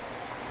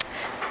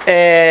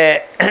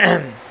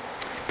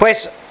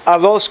 pues a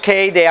los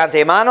que de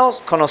antemano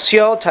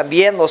conoció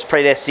también los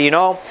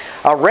predestinó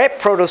a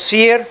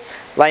reproducir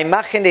la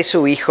imagen de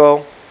su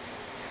Hijo,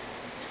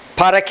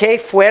 para que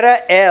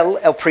fuera Él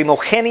el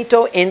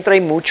primogénito entre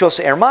muchos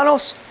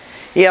hermanos.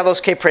 Y a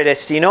los que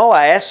predestinó,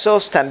 a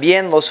esos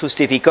también los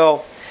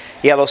justificó.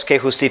 Y a los que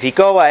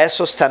justificó, a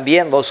esos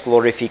también los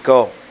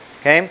glorificó.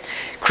 ¿Okay?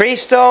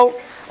 Cristo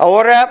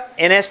ahora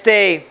en esta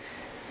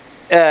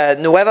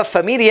nueva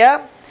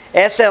familia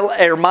es el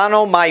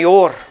hermano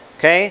mayor.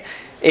 ¿Okay?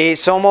 Y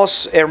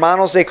somos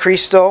hermanos de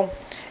Cristo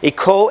y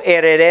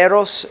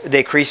coherederos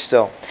de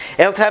Cristo.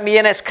 Él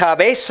también es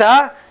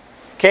cabeza,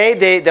 ¿okay?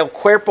 Del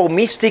cuerpo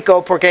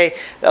místico, porque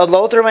la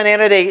otra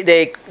manera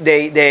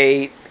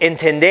de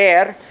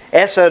entender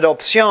esa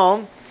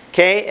adopción,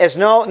 ¿okay?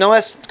 No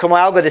es como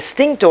algo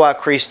distinto a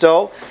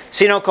Cristo,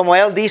 sino como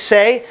Él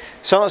dice,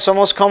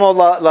 somos como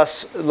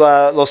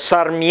los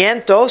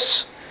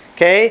sarmientos,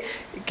 ¿okay?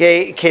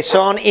 que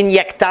son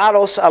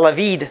inyectados a la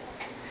vid.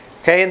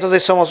 ¿Okay?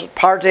 Entonces somos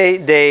parte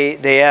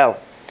de Él.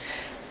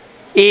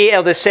 Y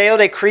el deseo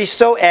de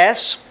Cristo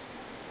es,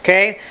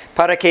 ¿okay?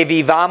 Para que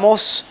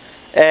vivamos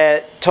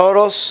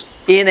todos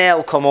en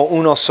Él como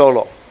uno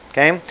solo.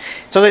 ¿Okay?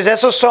 Entonces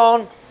esos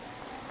son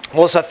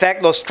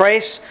los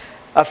tres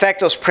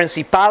efectos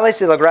principales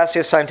de la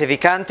gracia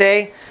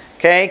santificante,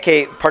 ¿okay?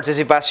 Que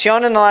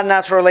participación en la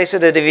naturaleza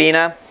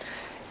divina,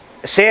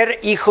 ser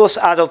hijos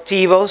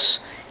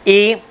adoptivos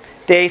y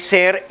de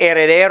ser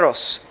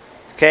herederos,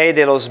 ¿okay?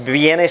 De los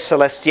bienes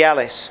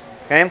celestiales.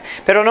 ¿Okay?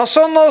 Pero no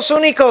son los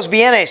únicos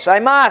bienes,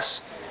 hay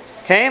más.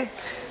 ¿Okay?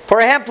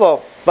 Por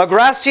ejemplo, la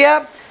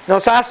gracia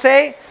nos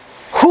hace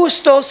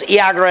justos y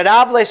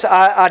agradables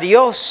a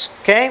Dios.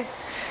 ¿Okay?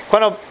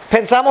 Cuando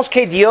pensamos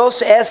que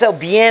Dios es el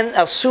bien,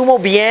 el sumo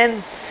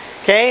bien,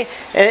 ¿okay?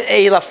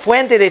 Y la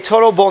fuente de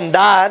toda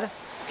bondad,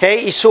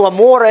 ¿okay? Y su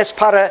amor es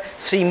para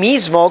sí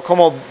mismo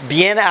como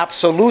bien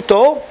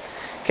absoluto,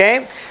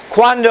 ¿okay?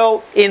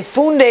 Cuando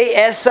infunde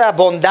esa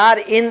bondad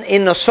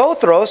en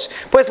nosotros,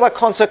 pues la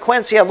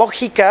consecuencia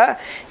lógica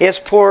es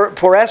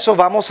por eso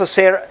vamos a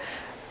ser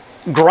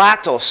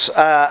gratos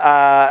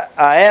a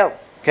Él,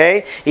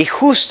 ¿okay? Y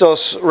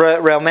justos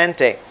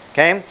realmente.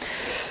 ¿Okay?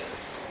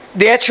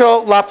 De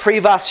hecho, la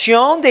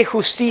privación de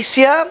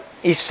justicia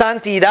y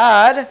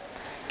santidad,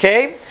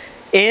 ¿okay?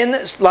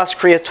 En las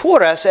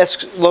criaturas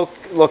es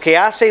lo que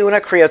hace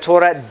una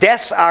criatura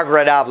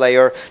desagradable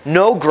o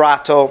no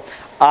grato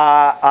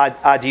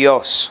a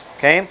Dios.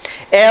 ¿Okay?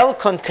 Él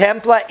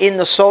contempla en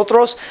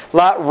nosotros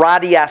la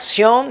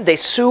radiación de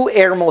su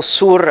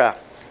hermosura.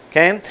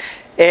 ¿Okay?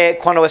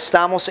 Cuando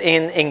estamos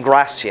en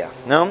gracia,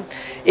 ¿no?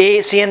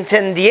 Y si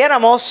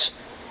entendiéramos,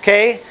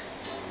 ¿okay?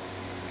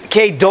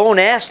 ¿Qué don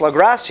es la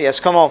gracia? Es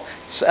como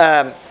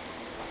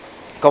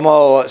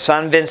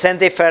San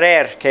Vicente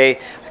Ferrer,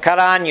 que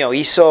cada año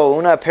hizo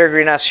una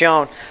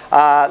peregrinación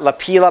a la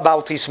pila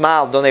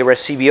bautismal, donde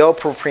recibió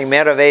por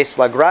primera vez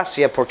la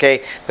gracia,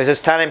 porque pues,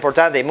 es tan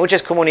importante.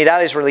 Muchas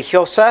comunidades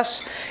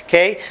religiosas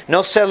que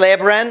no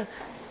celebran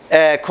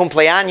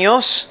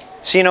cumpleaños,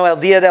 sino el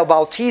día del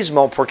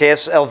bautismo, porque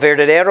es el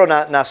verdadero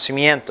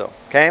nacimiento.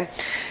 ¿Okay?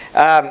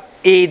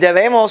 Y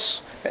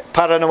debemos,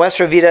 para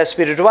nuestra vida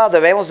espiritual,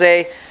 debemos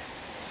de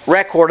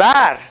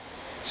recordar.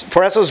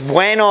 Por eso es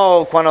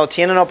bueno cuando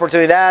tienen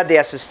oportunidad de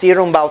asistir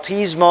a un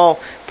bautismo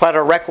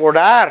para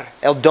recordar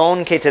el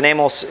don que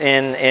tenemos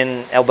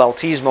en el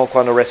bautismo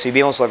cuando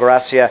recibimos la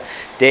gracia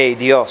de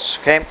Dios.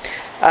 ¿Okay?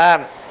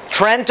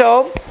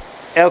 Trento,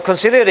 el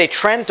Concilio de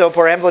Trento,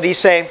 por ejemplo,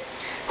 dice: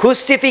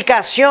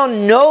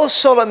 justificación no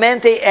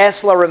solamente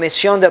es la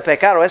remisión del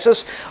pecado. Eso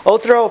es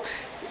otro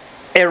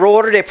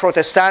error de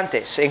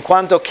protestantes en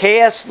cuanto a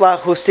qué es la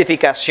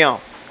justificación.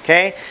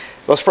 ¿Okay?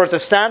 Los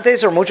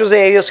protestantes, o muchos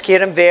de ellos,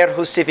 quieren ver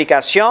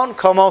justificación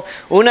como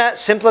una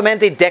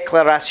simplemente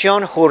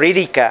declaración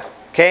jurídica.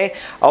 ¿Okay?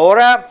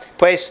 Ahora,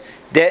 pues,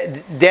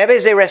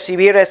 debes de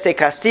recibir este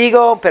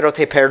castigo, pero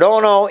te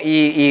perdono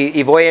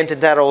y voy a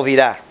intentar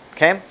olvidar.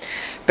 ¿Okay?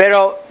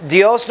 Pero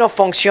Dios no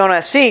funciona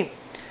así.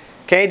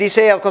 ¿Okay?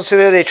 Dice el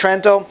Concilio de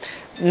Trento,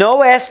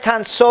 no es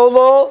tan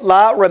solo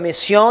la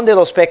remisión de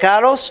los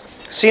pecados,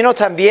 sino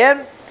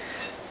también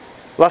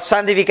la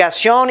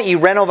santificación y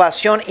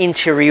renovación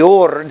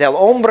interior del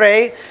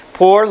hombre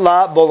por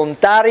la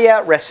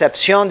voluntaria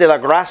recepción de la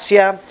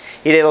gracia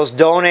y de los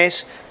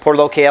dones, por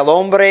lo que el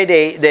hombre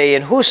de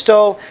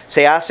injusto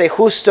se hace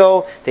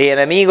justo, de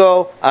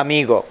enemigo,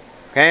 amigo.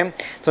 ¿Okay?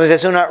 Entonces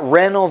es una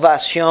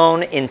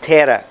renovación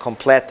entera,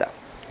 completa.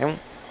 ¿Okay?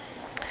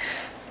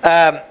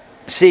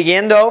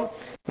 Siguiendo,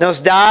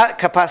 nos da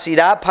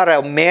capacidad para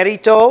el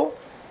mérito,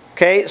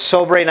 ¿okay?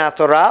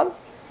 Sobrenatural.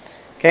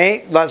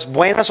 ¿Okay? Las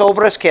buenas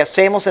obras que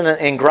hacemos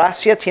en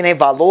gracia tienen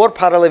valor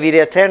para la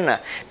vida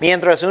eterna.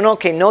 Mientras uno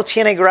que no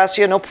tiene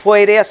gracia no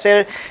puede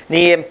hacer,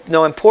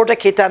 no importa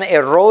qué tan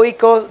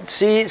heroico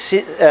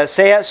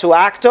sea su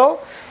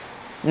acto,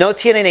 no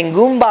tiene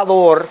ningún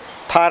valor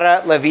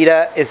para la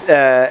vida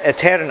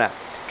eterna.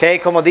 ¿Okay?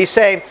 Como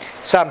dice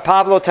San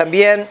Pablo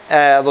también,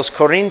 los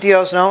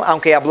Corintios, ¿no?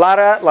 Aunque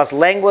hablara las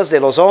lenguas de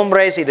los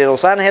hombres y de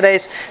los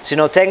ángeles, si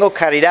no tengo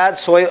caridad,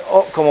 soy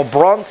como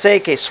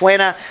bronce que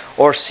suena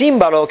o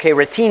címbalo que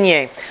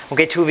retiñe.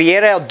 Aunque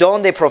tuviera el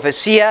don de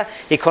profecía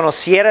y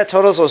conociera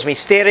todos los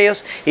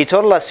misterios y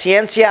toda la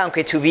ciencia,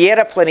 aunque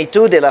tuviera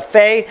plenitud de la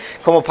fe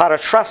como para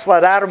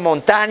trasladar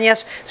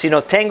montañas, si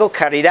no tengo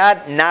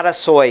caridad, nada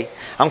soy.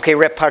 Aunque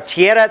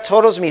repartiera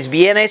todos mis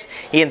bienes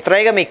y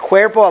entrega mi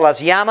cuerpo a las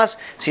llamas,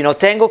 si no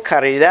tengo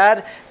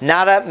caridad,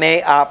 nada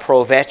me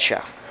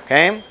aprovecha.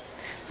 ¿Okay?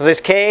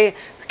 Entonces,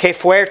 qué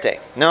fuerte,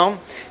 ¿no?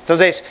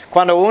 Entonces,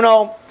 cuando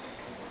uno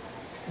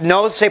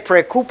no se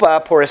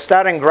preocupa por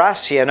estar en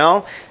gracia,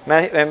 ¿no?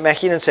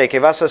 Imagínense que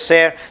vas a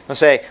hacer, no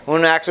sé,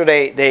 un acto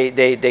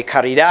de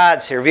caridad,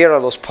 servir a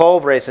los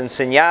pobres,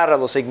 enseñar a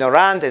los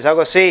ignorantes,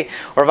 algo así,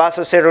 o vas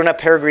a hacer una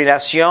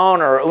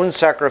peregrinación o un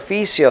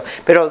sacrificio,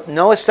 pero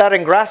no estar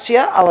en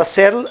gracia al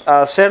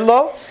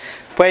hacerlo,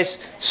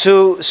 pues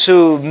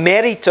su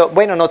mérito,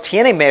 bueno, no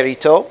tiene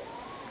mérito,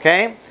 ¿ok?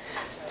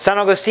 San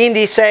Agustín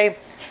dice,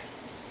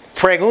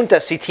 pregunta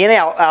si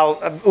tiene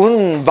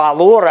un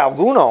valor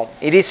alguno.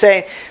 Y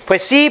dice,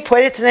 pues sí,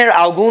 puede tener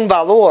algún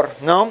valor,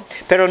 ¿no?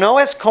 Pero no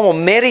es como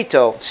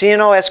mérito,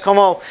 sino es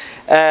como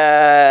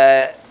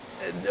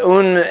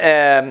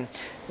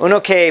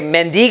uno que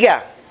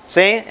mendiga,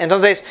 ¿sí?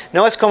 Entonces,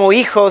 no es como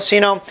hijo,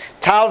 sino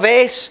tal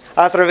vez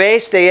a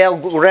través de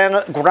el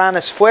gran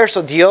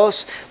esfuerzo,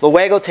 Dios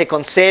luego te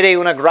concede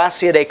una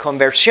gracia de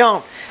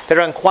conversión.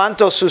 Pero en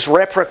cuanto a su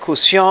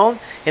repercusión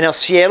en el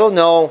cielo,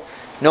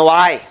 no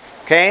hay.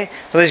 ¿Okay?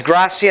 Entonces,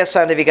 gracia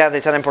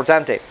santificante tan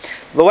importante.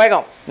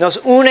 Luego, nos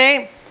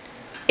une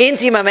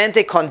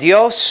íntimamente con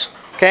Dios,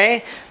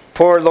 ¿okay?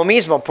 Por lo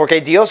mismo, porque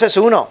Dios es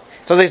uno.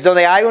 Entonces,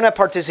 donde hay una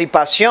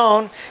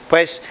participación,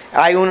 pues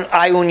hay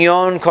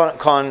unión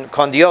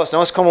con Dios.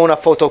 No es como una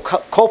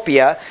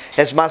fotocopia,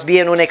 es más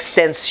bien una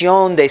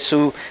extensión de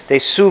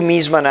su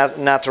misma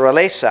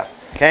naturaleza.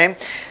 ¿Okay?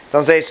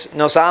 Entonces,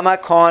 nos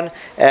ama con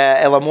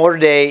el amor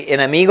de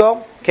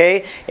enemigo.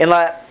 ¿Okay?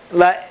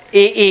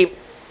 Y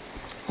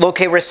lo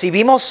que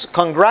recibimos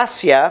con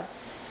gracia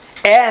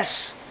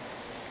es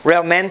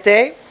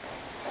realmente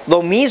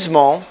lo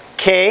mismo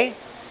que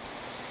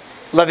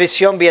la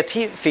visión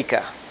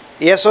beatífica.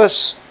 Y eso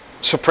es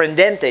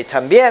sorprendente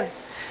también,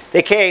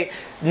 de que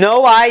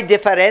no hay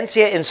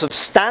diferencia en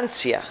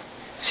sustancia,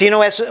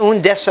 sino es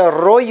un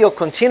desarrollo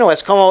continuo.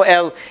 Es como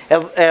el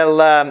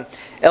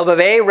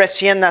bebé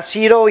recién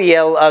nacido y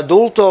el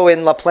adulto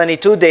en la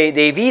plenitud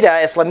de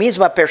vida es la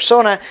misma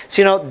persona,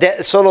 sino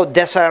solo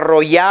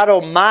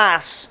desarrollado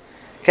más.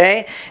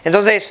 ¿Okay?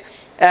 Entonces,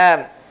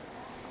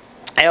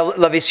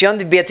 la visión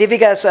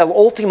beatífica es el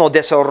último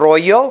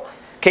desarrollo,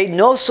 que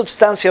no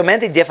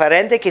sustancialmente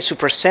diferente que su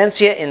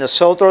presencia en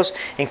nosotros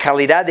en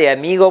calidad de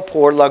amigo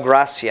por la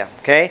gracia.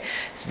 ¿Okay?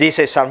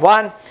 Dice San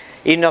Juan,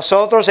 y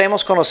nosotros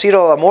hemos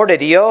conocido el amor de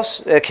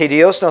Dios, que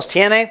Dios nos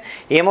tiene,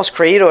 y hemos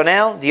creído en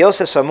Él. Dios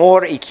es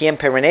amor, y quien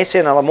permanece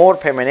en el amor,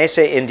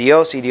 permanece en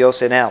Dios, y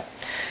Dios en Él.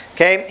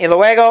 ¿Okay? Y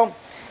luego,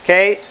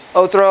 ¿okay?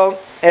 Otro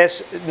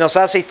nos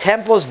hace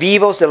templos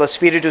vivos del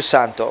Espíritu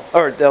Santo,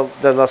 o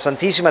de la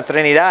Santísima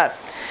Trinidad.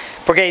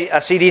 Porque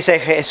así dice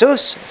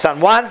Jesús, San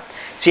Juan,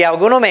 si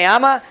alguno me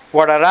ama,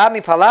 guardará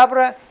mi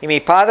palabra, y mi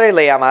Padre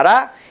le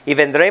amará, y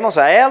vendremos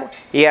a Él,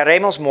 y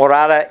haremos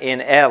morada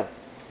en Él.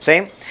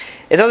 ¿Sí?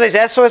 Entonces,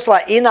 eso es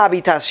la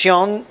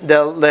inhabitación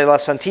de la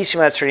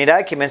Santísima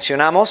Trinidad que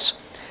mencionamos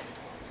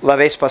la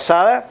vez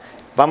pasada.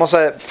 Vamos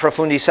a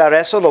profundizar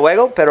eso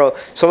luego, pero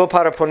solo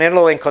para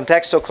ponerlo en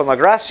contexto con la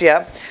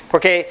gracia,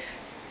 porque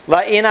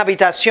la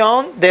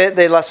inhabitación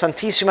de la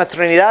Santísima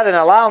Trinidad en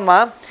el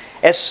alma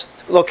es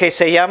lo que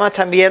se llama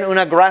también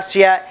una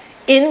gracia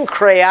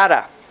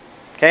increada.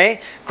 ¿Okay?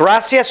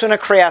 Gracia es una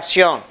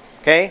creación.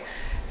 ¿Okay?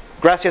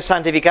 Gracia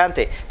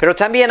santificante. Pero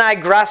también hay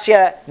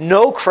gracia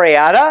no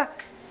creada,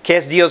 que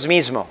es Dios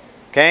mismo.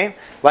 ¿Okay?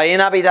 La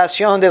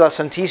inhabitación de la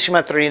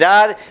Santísima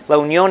Trinidad, la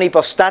unión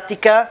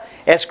hipostática,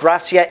 es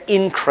gracia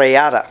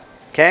increada.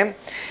 ¿Okay?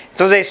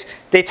 Entonces,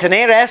 de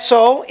tener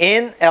eso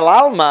en el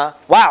alma,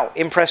 wow,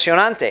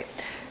 impresionante.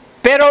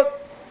 Pero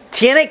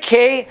tiene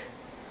que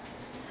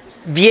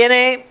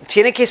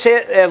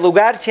ser, el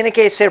lugar tiene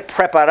que ser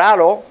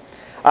preparado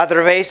a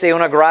través de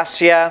una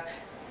gracia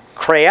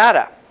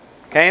creada.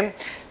 ¿Okay?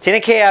 Tiene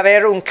que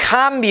haber un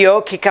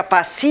cambio que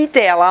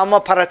capacite al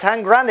alma para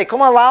tan grande.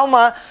 ¿Cómo el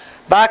alma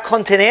va a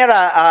contener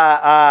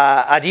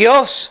a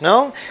Dios?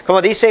 ¿No?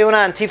 Como dice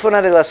una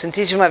antífona de la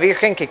Santísima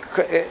Virgen que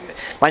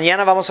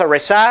mañana vamos a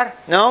rezar,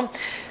 ¿no?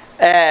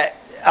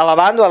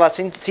 Alabando a la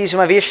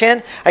Santísima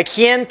Virgen, a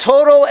quien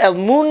todo el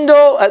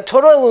mundo,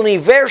 todo el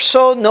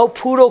universo no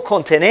pudo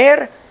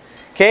contener,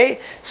 ¿okay?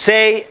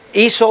 Se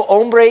hizo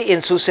hombre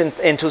en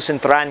tus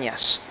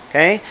entrañas.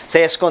 ¿Okay?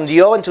 Se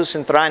escondió en tus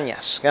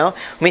entrañas, ¿no? Un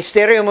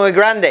misterio muy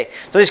grande.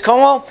 Entonces,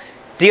 ¿cómo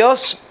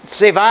Dios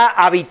se va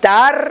a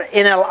habitar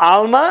en el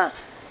alma,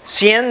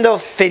 siendo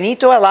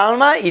finito el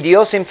alma y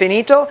Dios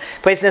infinito?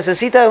 Pues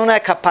necesita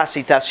una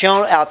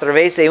capacitación a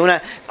través de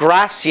una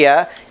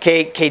gracia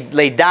que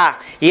le da.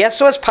 Y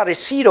eso es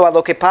parecido a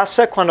lo que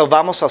pasa cuando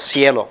vamos al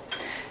cielo.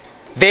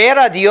 Ver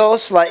a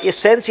Dios, la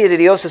esencia de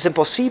Dios, es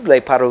imposible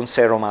para un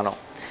ser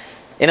humano.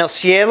 En el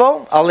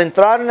cielo, al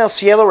entrar en el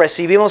cielo,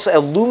 recibimos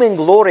el lumen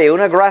gloria,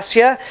 una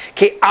gracia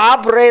que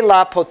abre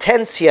la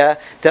potencia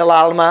del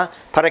alma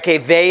para que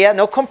vea,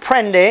 no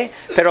comprende,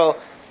 pero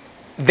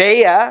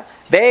ve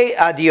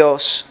a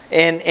Dios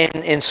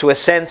en su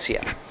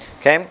esencia.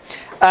 ¿Okay?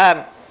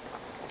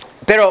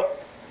 Pero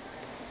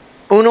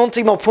un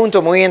último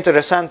punto muy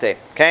interesante.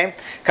 ¿Okay?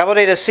 Acabo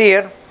de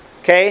decir,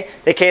 ¿okay?,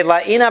 de que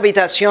la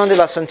inhabitación de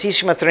la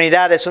Santísima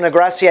Trinidad es una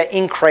gracia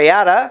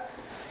increada.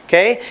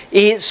 ¿Okay?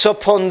 Y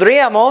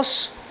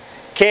supondríamos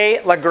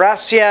que la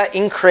gracia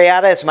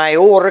increada es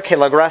mayor que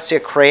la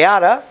gracia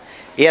creada,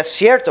 y es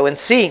cierto en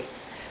sí.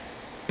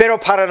 Pero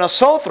para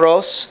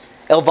nosotros,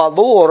 el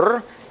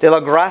valor de la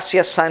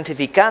gracia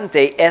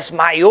santificante es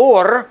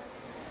mayor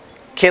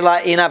que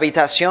la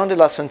inhabitación de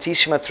la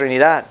Santísima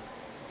Trinidad.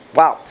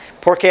 Wow.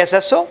 ¿Por qué es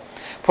eso?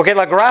 Porque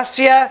la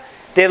gracia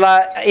de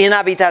la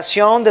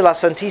inhabitación de la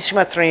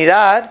Santísima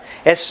Trinidad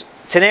es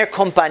tener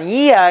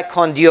compañía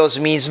con Dios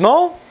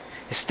mismo.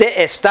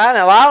 Está en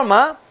el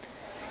alma,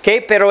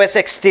 ¿okay?, pero es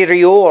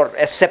exterior,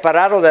 es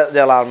separado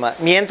del alma.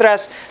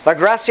 Mientras la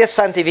gracia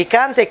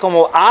santificante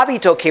como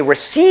hábito que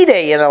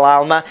reside en el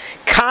alma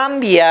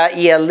cambia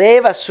y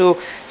eleva su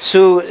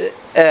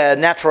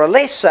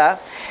naturaleza.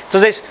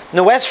 Entonces,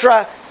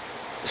 nuestra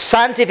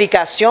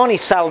santificación y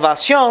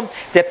salvación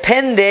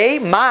depende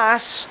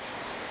más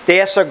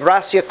de esa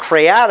gracia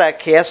creada,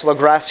 que es la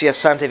gracia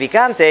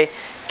santificante,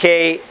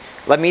 que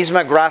la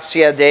misma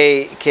gracia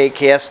que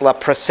es la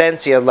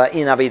presencia, la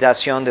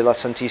inhabitación de la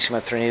Santísima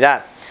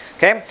Trinidad.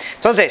 ¿Okay?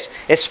 Entonces,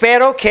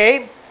 espero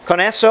que con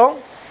eso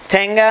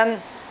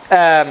tengan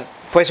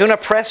pues un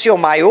aprecio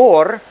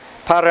mayor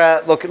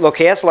para lo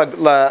que es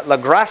la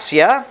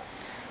gracia.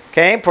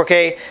 ¿Okay?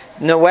 Porque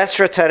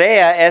nuestra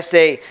tarea es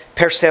de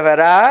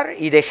perseverar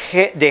y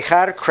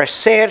dejar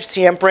crecer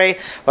siempre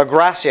la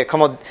gracia,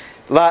 como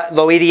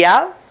lo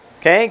ideal,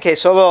 ¿okay?, que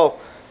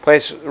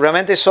pues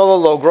realmente solo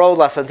logró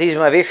la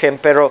Santísima Virgen,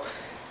 pero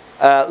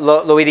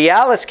lo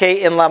ideal es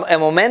que en el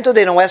momento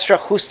de nuestra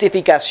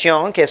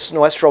justificación, que es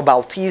nuestro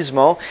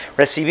bautismo,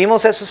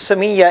 recibimos esa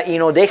semilla y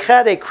no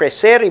deja de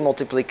crecer y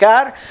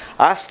multiplicar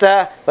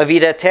hasta la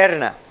vida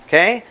eterna.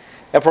 ¿Okay?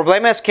 El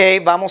problema es que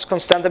vamos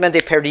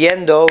constantemente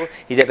perdiendo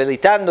y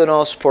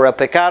debilitándonos por el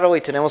pecado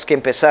y tenemos que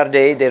empezar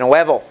de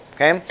nuevo.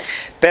 ¿Okay?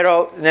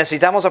 Pero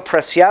necesitamos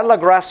apreciar la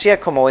gracia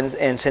como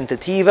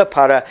incentiva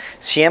para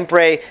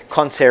siempre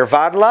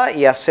conservarla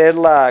y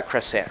hacerla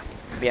crecer.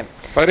 Bien.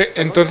 Padre,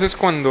 entonces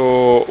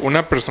cuando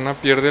una persona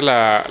pierde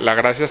la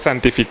gracia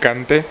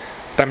santificante,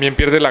 ¿también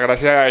pierde la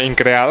gracia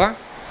increada?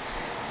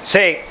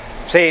 Sí,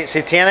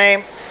 si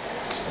tiene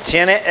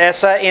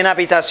esa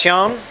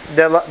inhabitación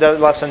de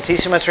la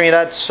Santísima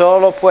Trinidad,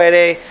 solo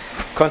puede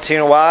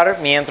continuar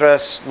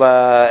mientras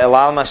el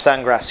alma está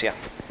en gracia.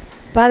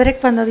 Padre,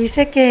 cuando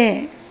dice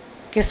que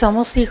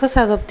somos hijos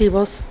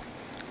adoptivos,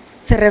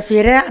 ¿se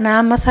refiere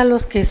nada más a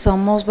los que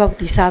somos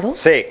bautizados?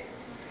 Sí.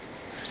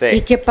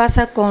 ¿Y qué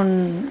pasa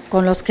con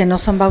los que no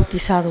son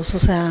bautizados? O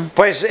sea,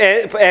 pues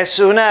es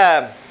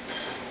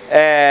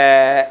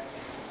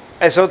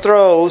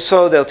otro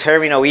uso del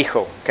término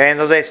hijo. ¿Okay?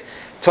 Entonces,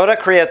 toda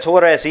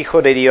criatura es hijo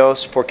de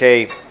Dios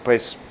porque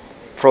pues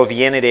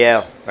proviene de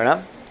Él, ¿verdad?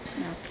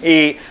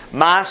 Y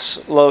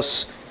más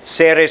los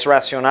seres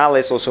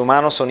racionales, los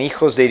humanos, son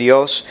hijos de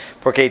Dios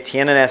porque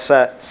tienen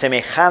esa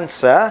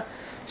semejanza,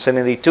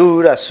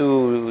 similitud a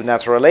su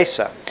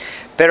naturaleza.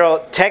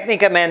 Pero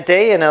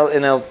técnicamente, en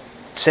el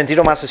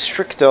sentido más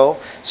estricto,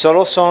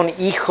 solo son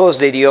hijos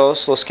de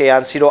Dios los que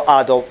han sido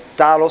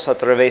adoptados a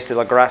través de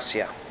la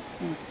gracia.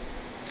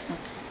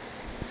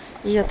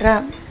 Y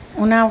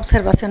una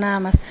observación nada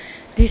más.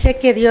 Dice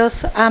que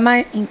Dios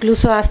ama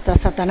incluso hasta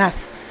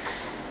Satanás.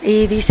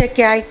 Y dice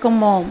que hay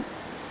como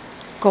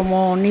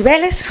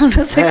niveles,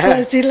 no sé cómo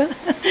decirlo.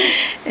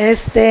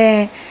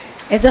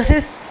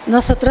 Entonces,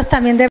 nosotros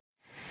también